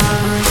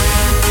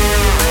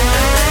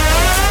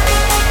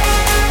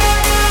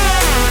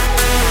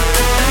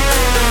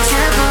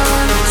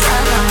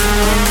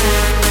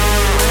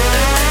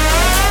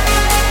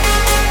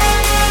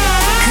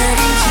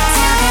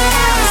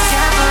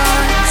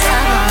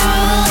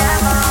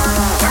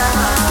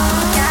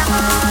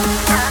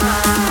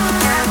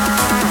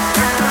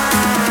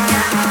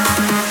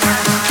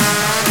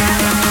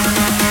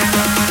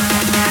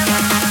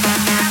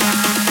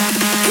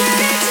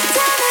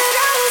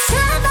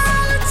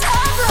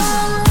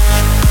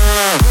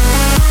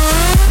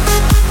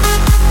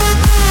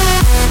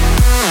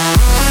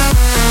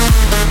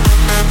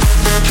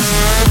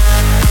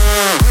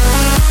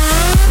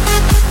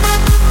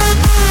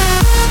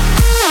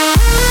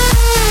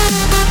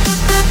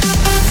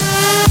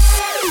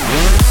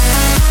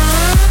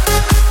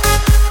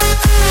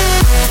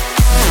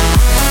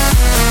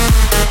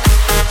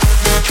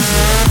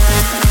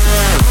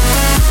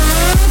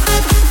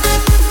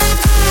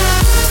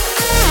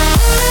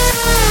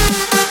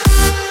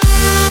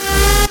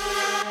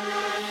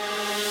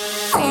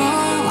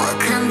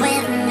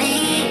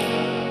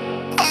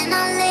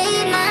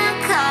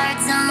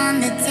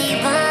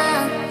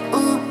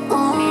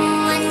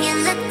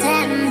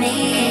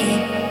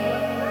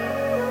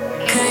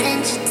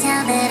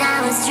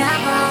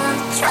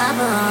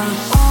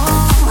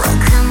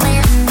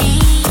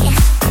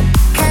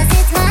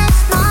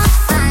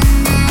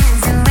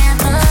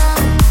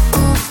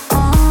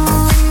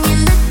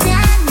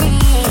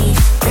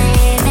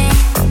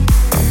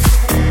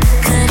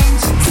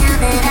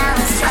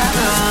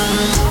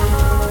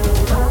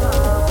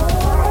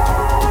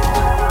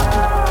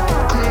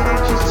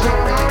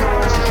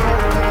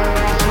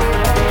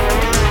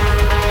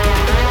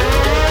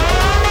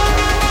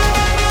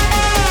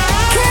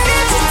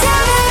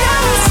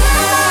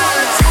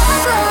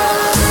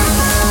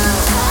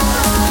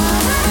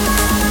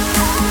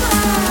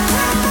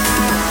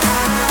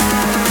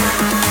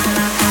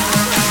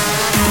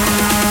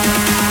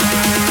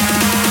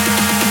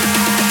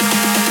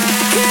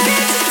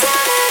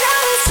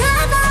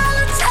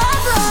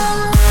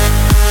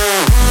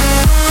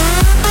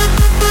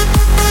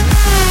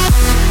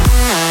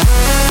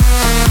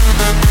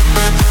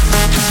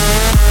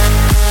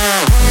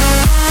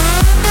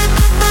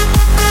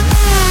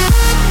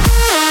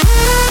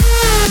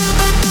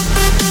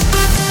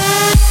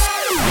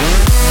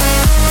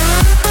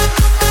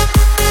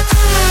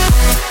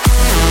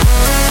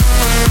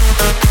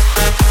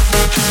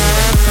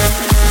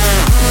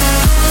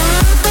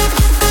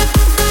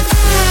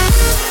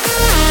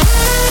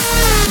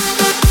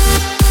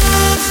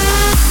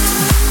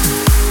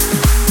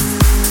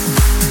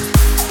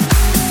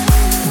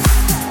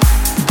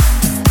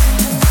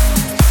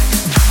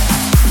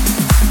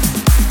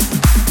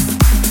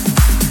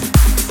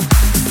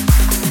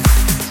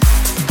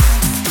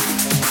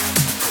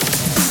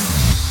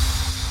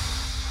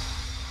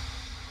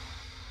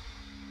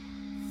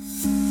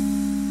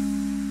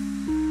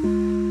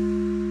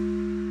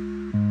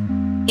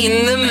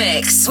In the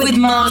mix with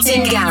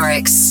Martin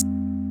Garrix.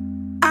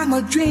 I'm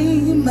a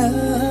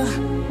dreamer.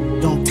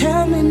 Don't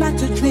tell me not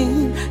to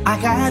dream. I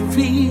got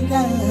freedom,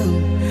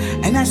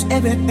 and that's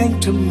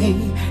everything to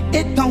me.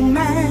 It don't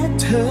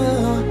matter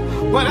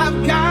what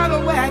I've got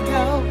or where I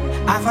go.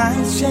 I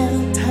find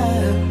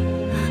shelter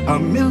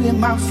 1,000,000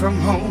 miles from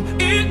home.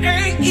 It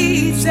ain't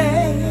easy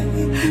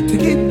to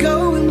get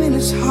going when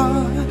it's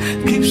hard.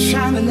 Keep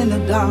shining in the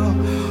dark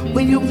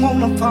when you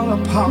wanna fall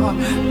apart.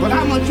 But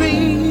I'm a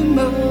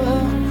dreamer,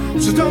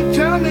 so don't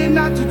tell me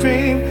not to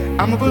dream.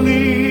 I'm a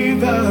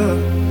believer,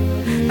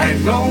 as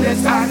long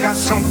as I got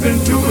something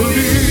to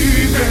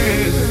believe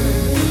in.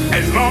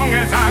 As long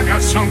as I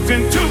got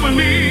something to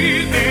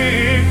believe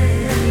in.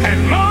 As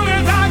long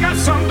as I got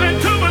something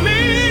to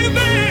believe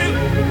in.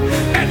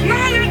 As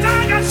long as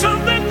I got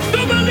something to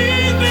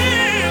believe in.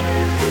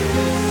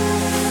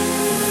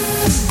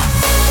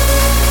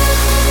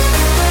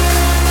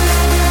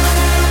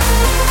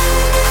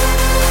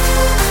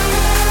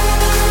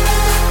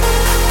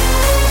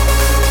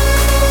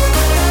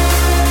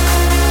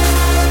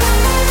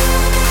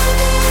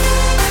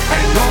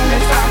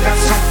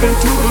 Something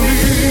to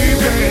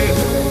believe in.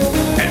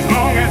 As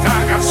long as I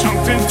got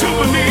something to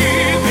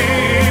believe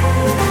in.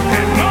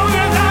 As long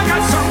as I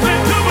got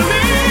something to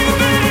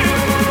believe in.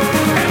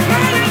 As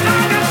long as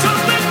I got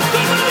something to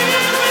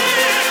believe in.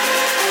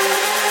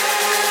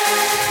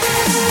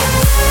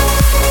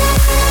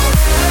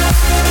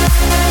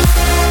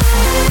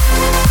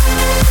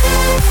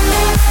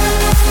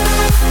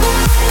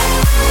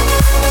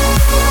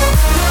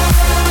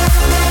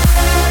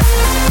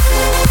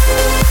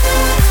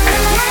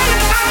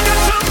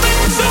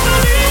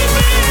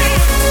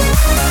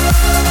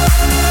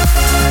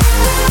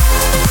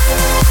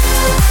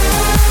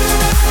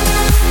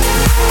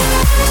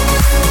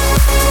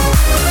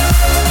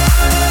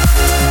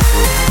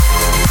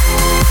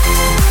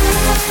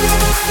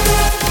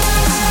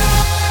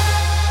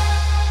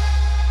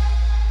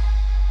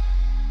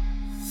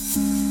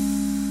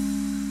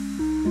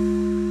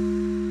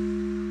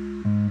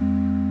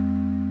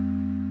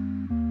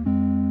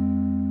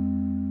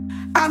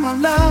 I'm a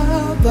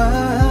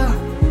lover,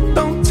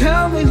 don't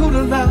tell me who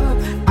to love.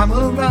 I'm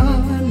a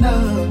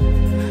runner,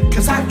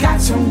 'cause I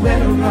got somewhere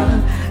to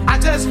run. I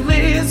just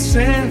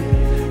listen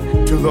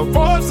to the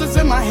voices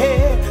in my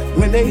head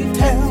when they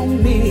tell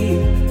me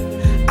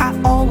I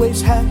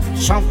always have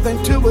something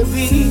to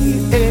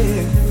believe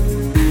in.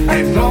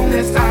 As long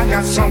as I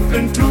got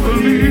something to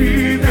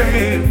believe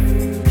in.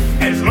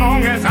 As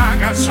long as I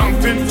got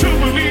something to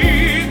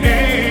believe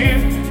in.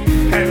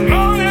 As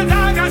long as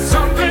I got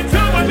something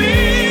to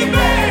believe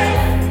in.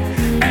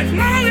 As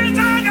long as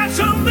I got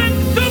something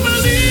to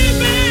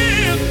believe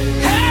in.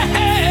 Hey,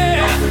 hey.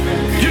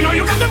 You know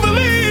you got to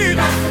believe.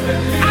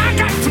 I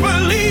got to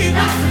believe.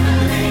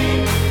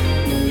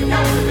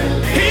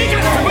 He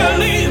got to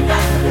believe.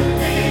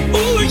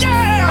 Ooh,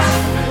 yeah.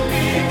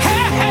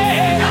 Hey,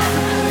 hey.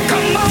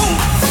 Come on.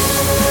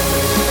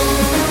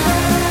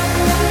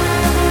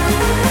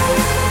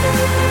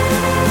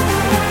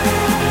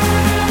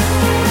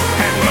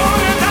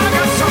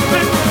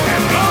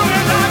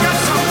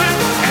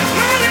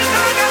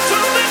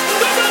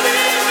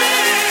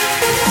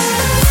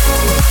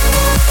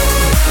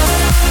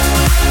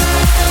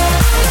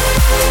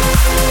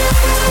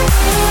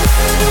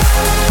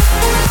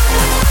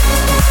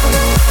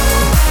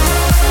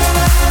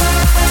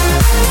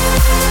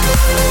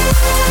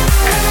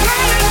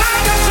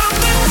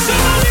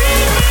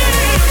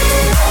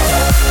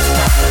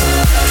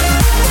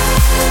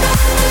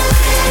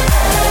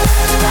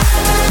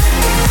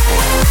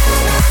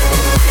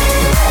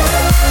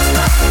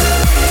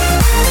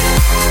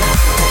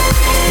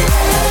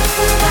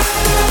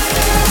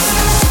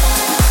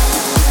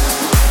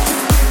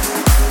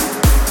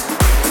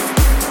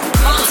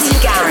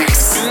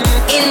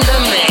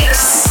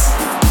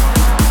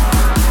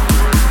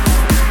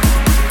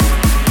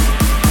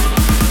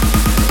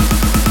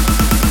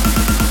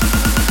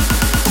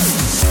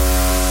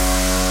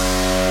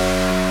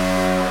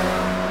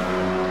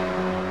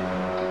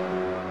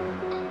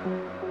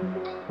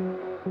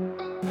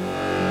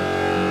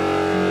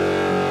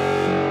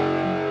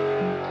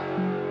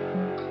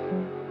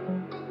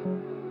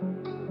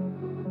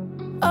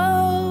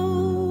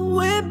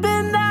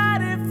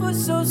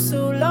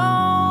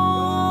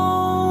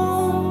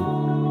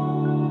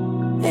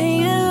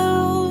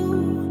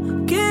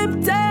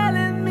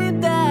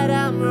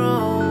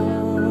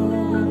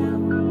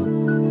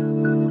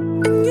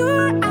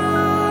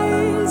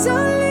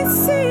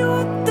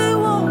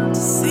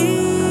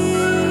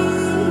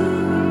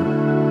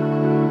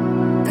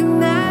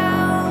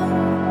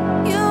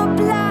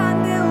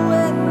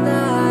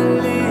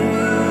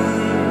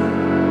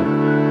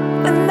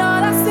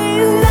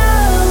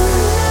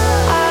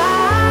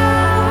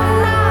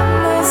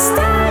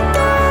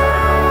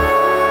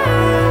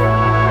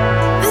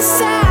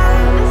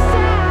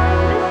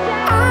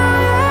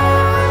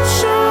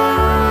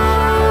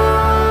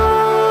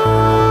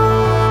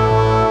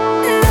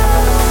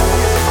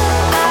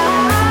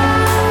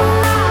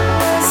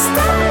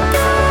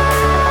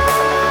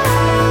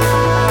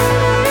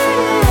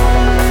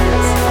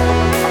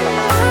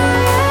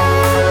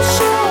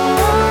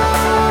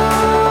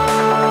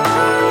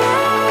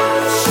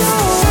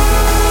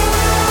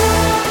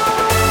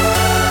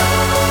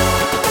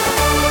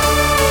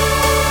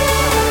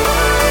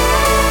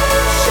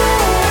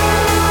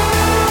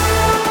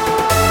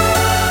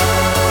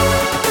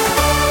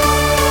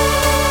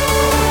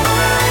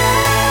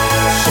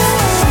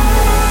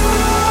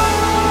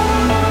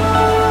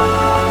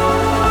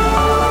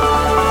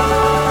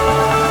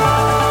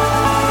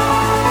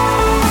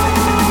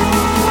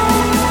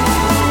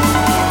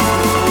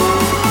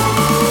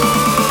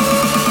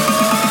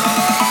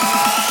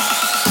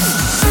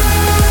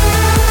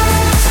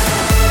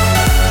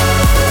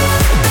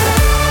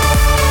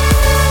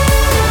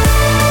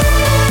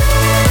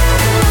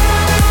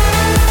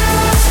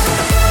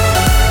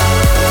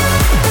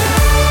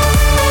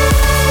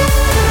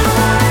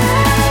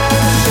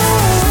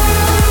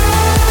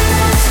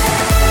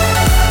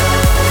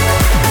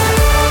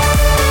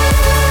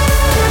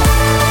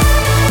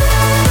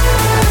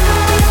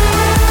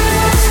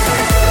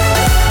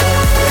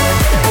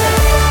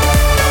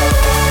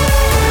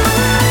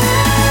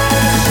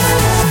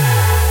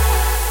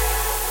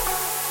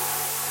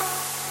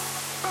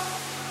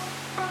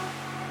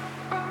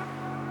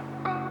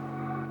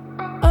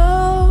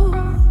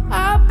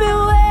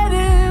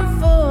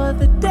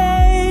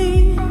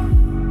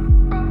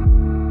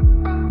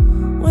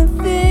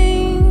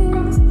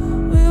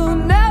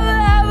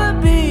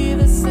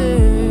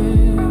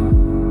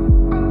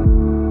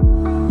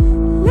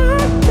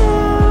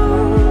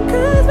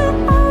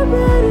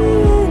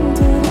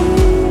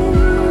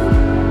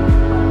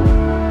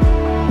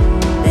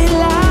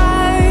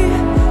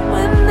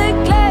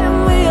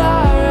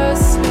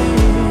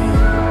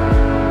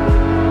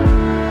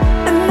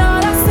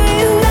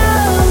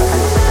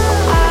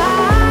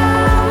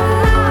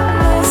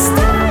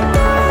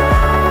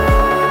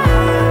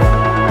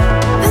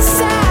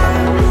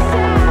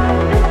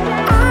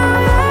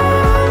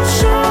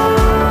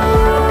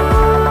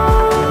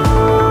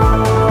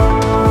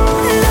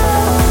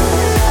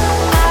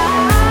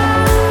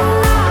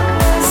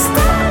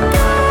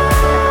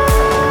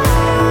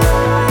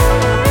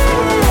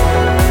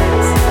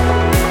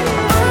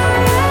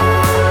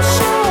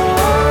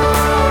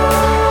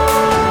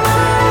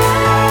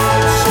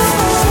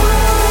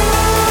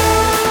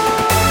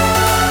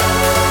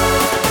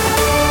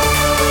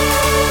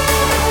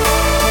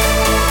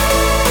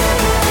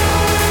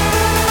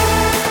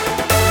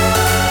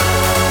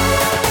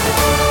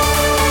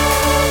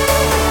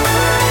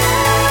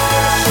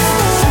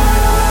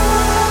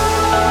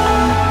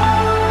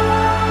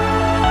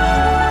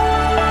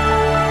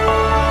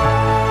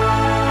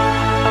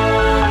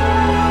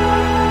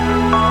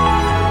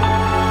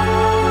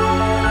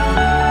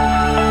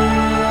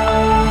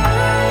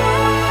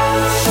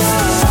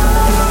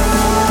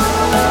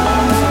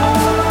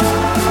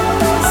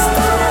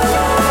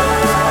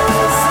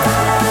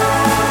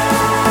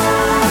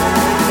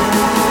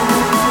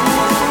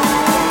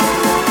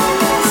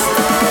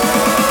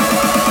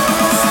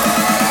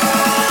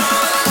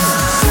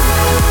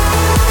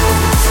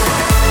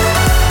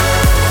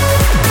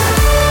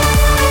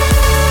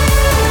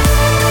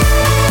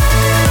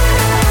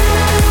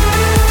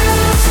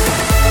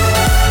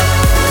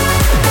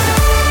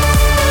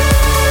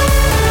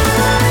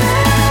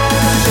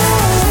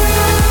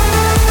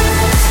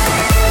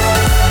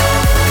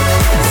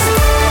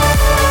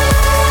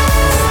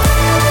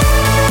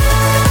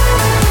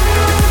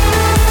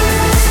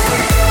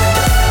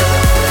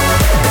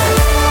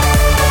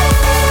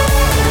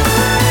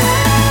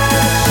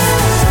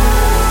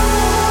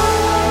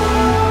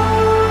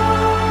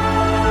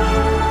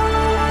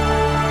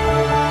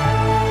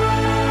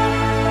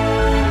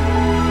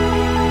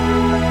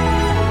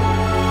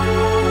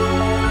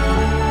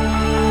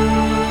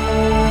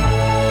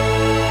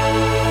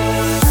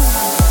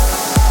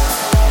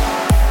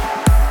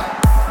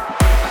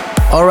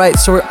 Alright,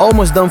 so we're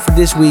almost done for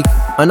this week.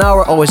 An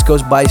hour always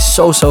goes by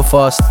so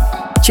fast.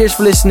 Cheers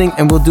for listening,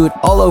 and we'll do it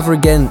all over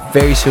again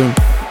very soon.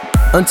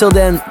 Until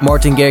then,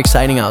 Martin Garrix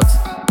signing out.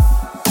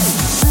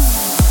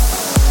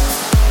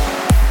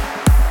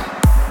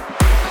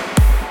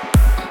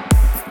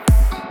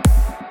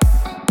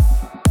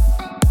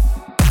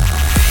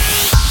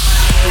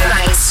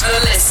 Thanks for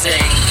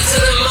listening to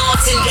the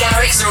Martin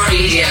Garrix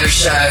Radio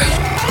Show.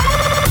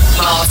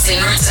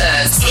 Martin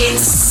returns in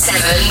 7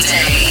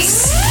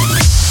 days.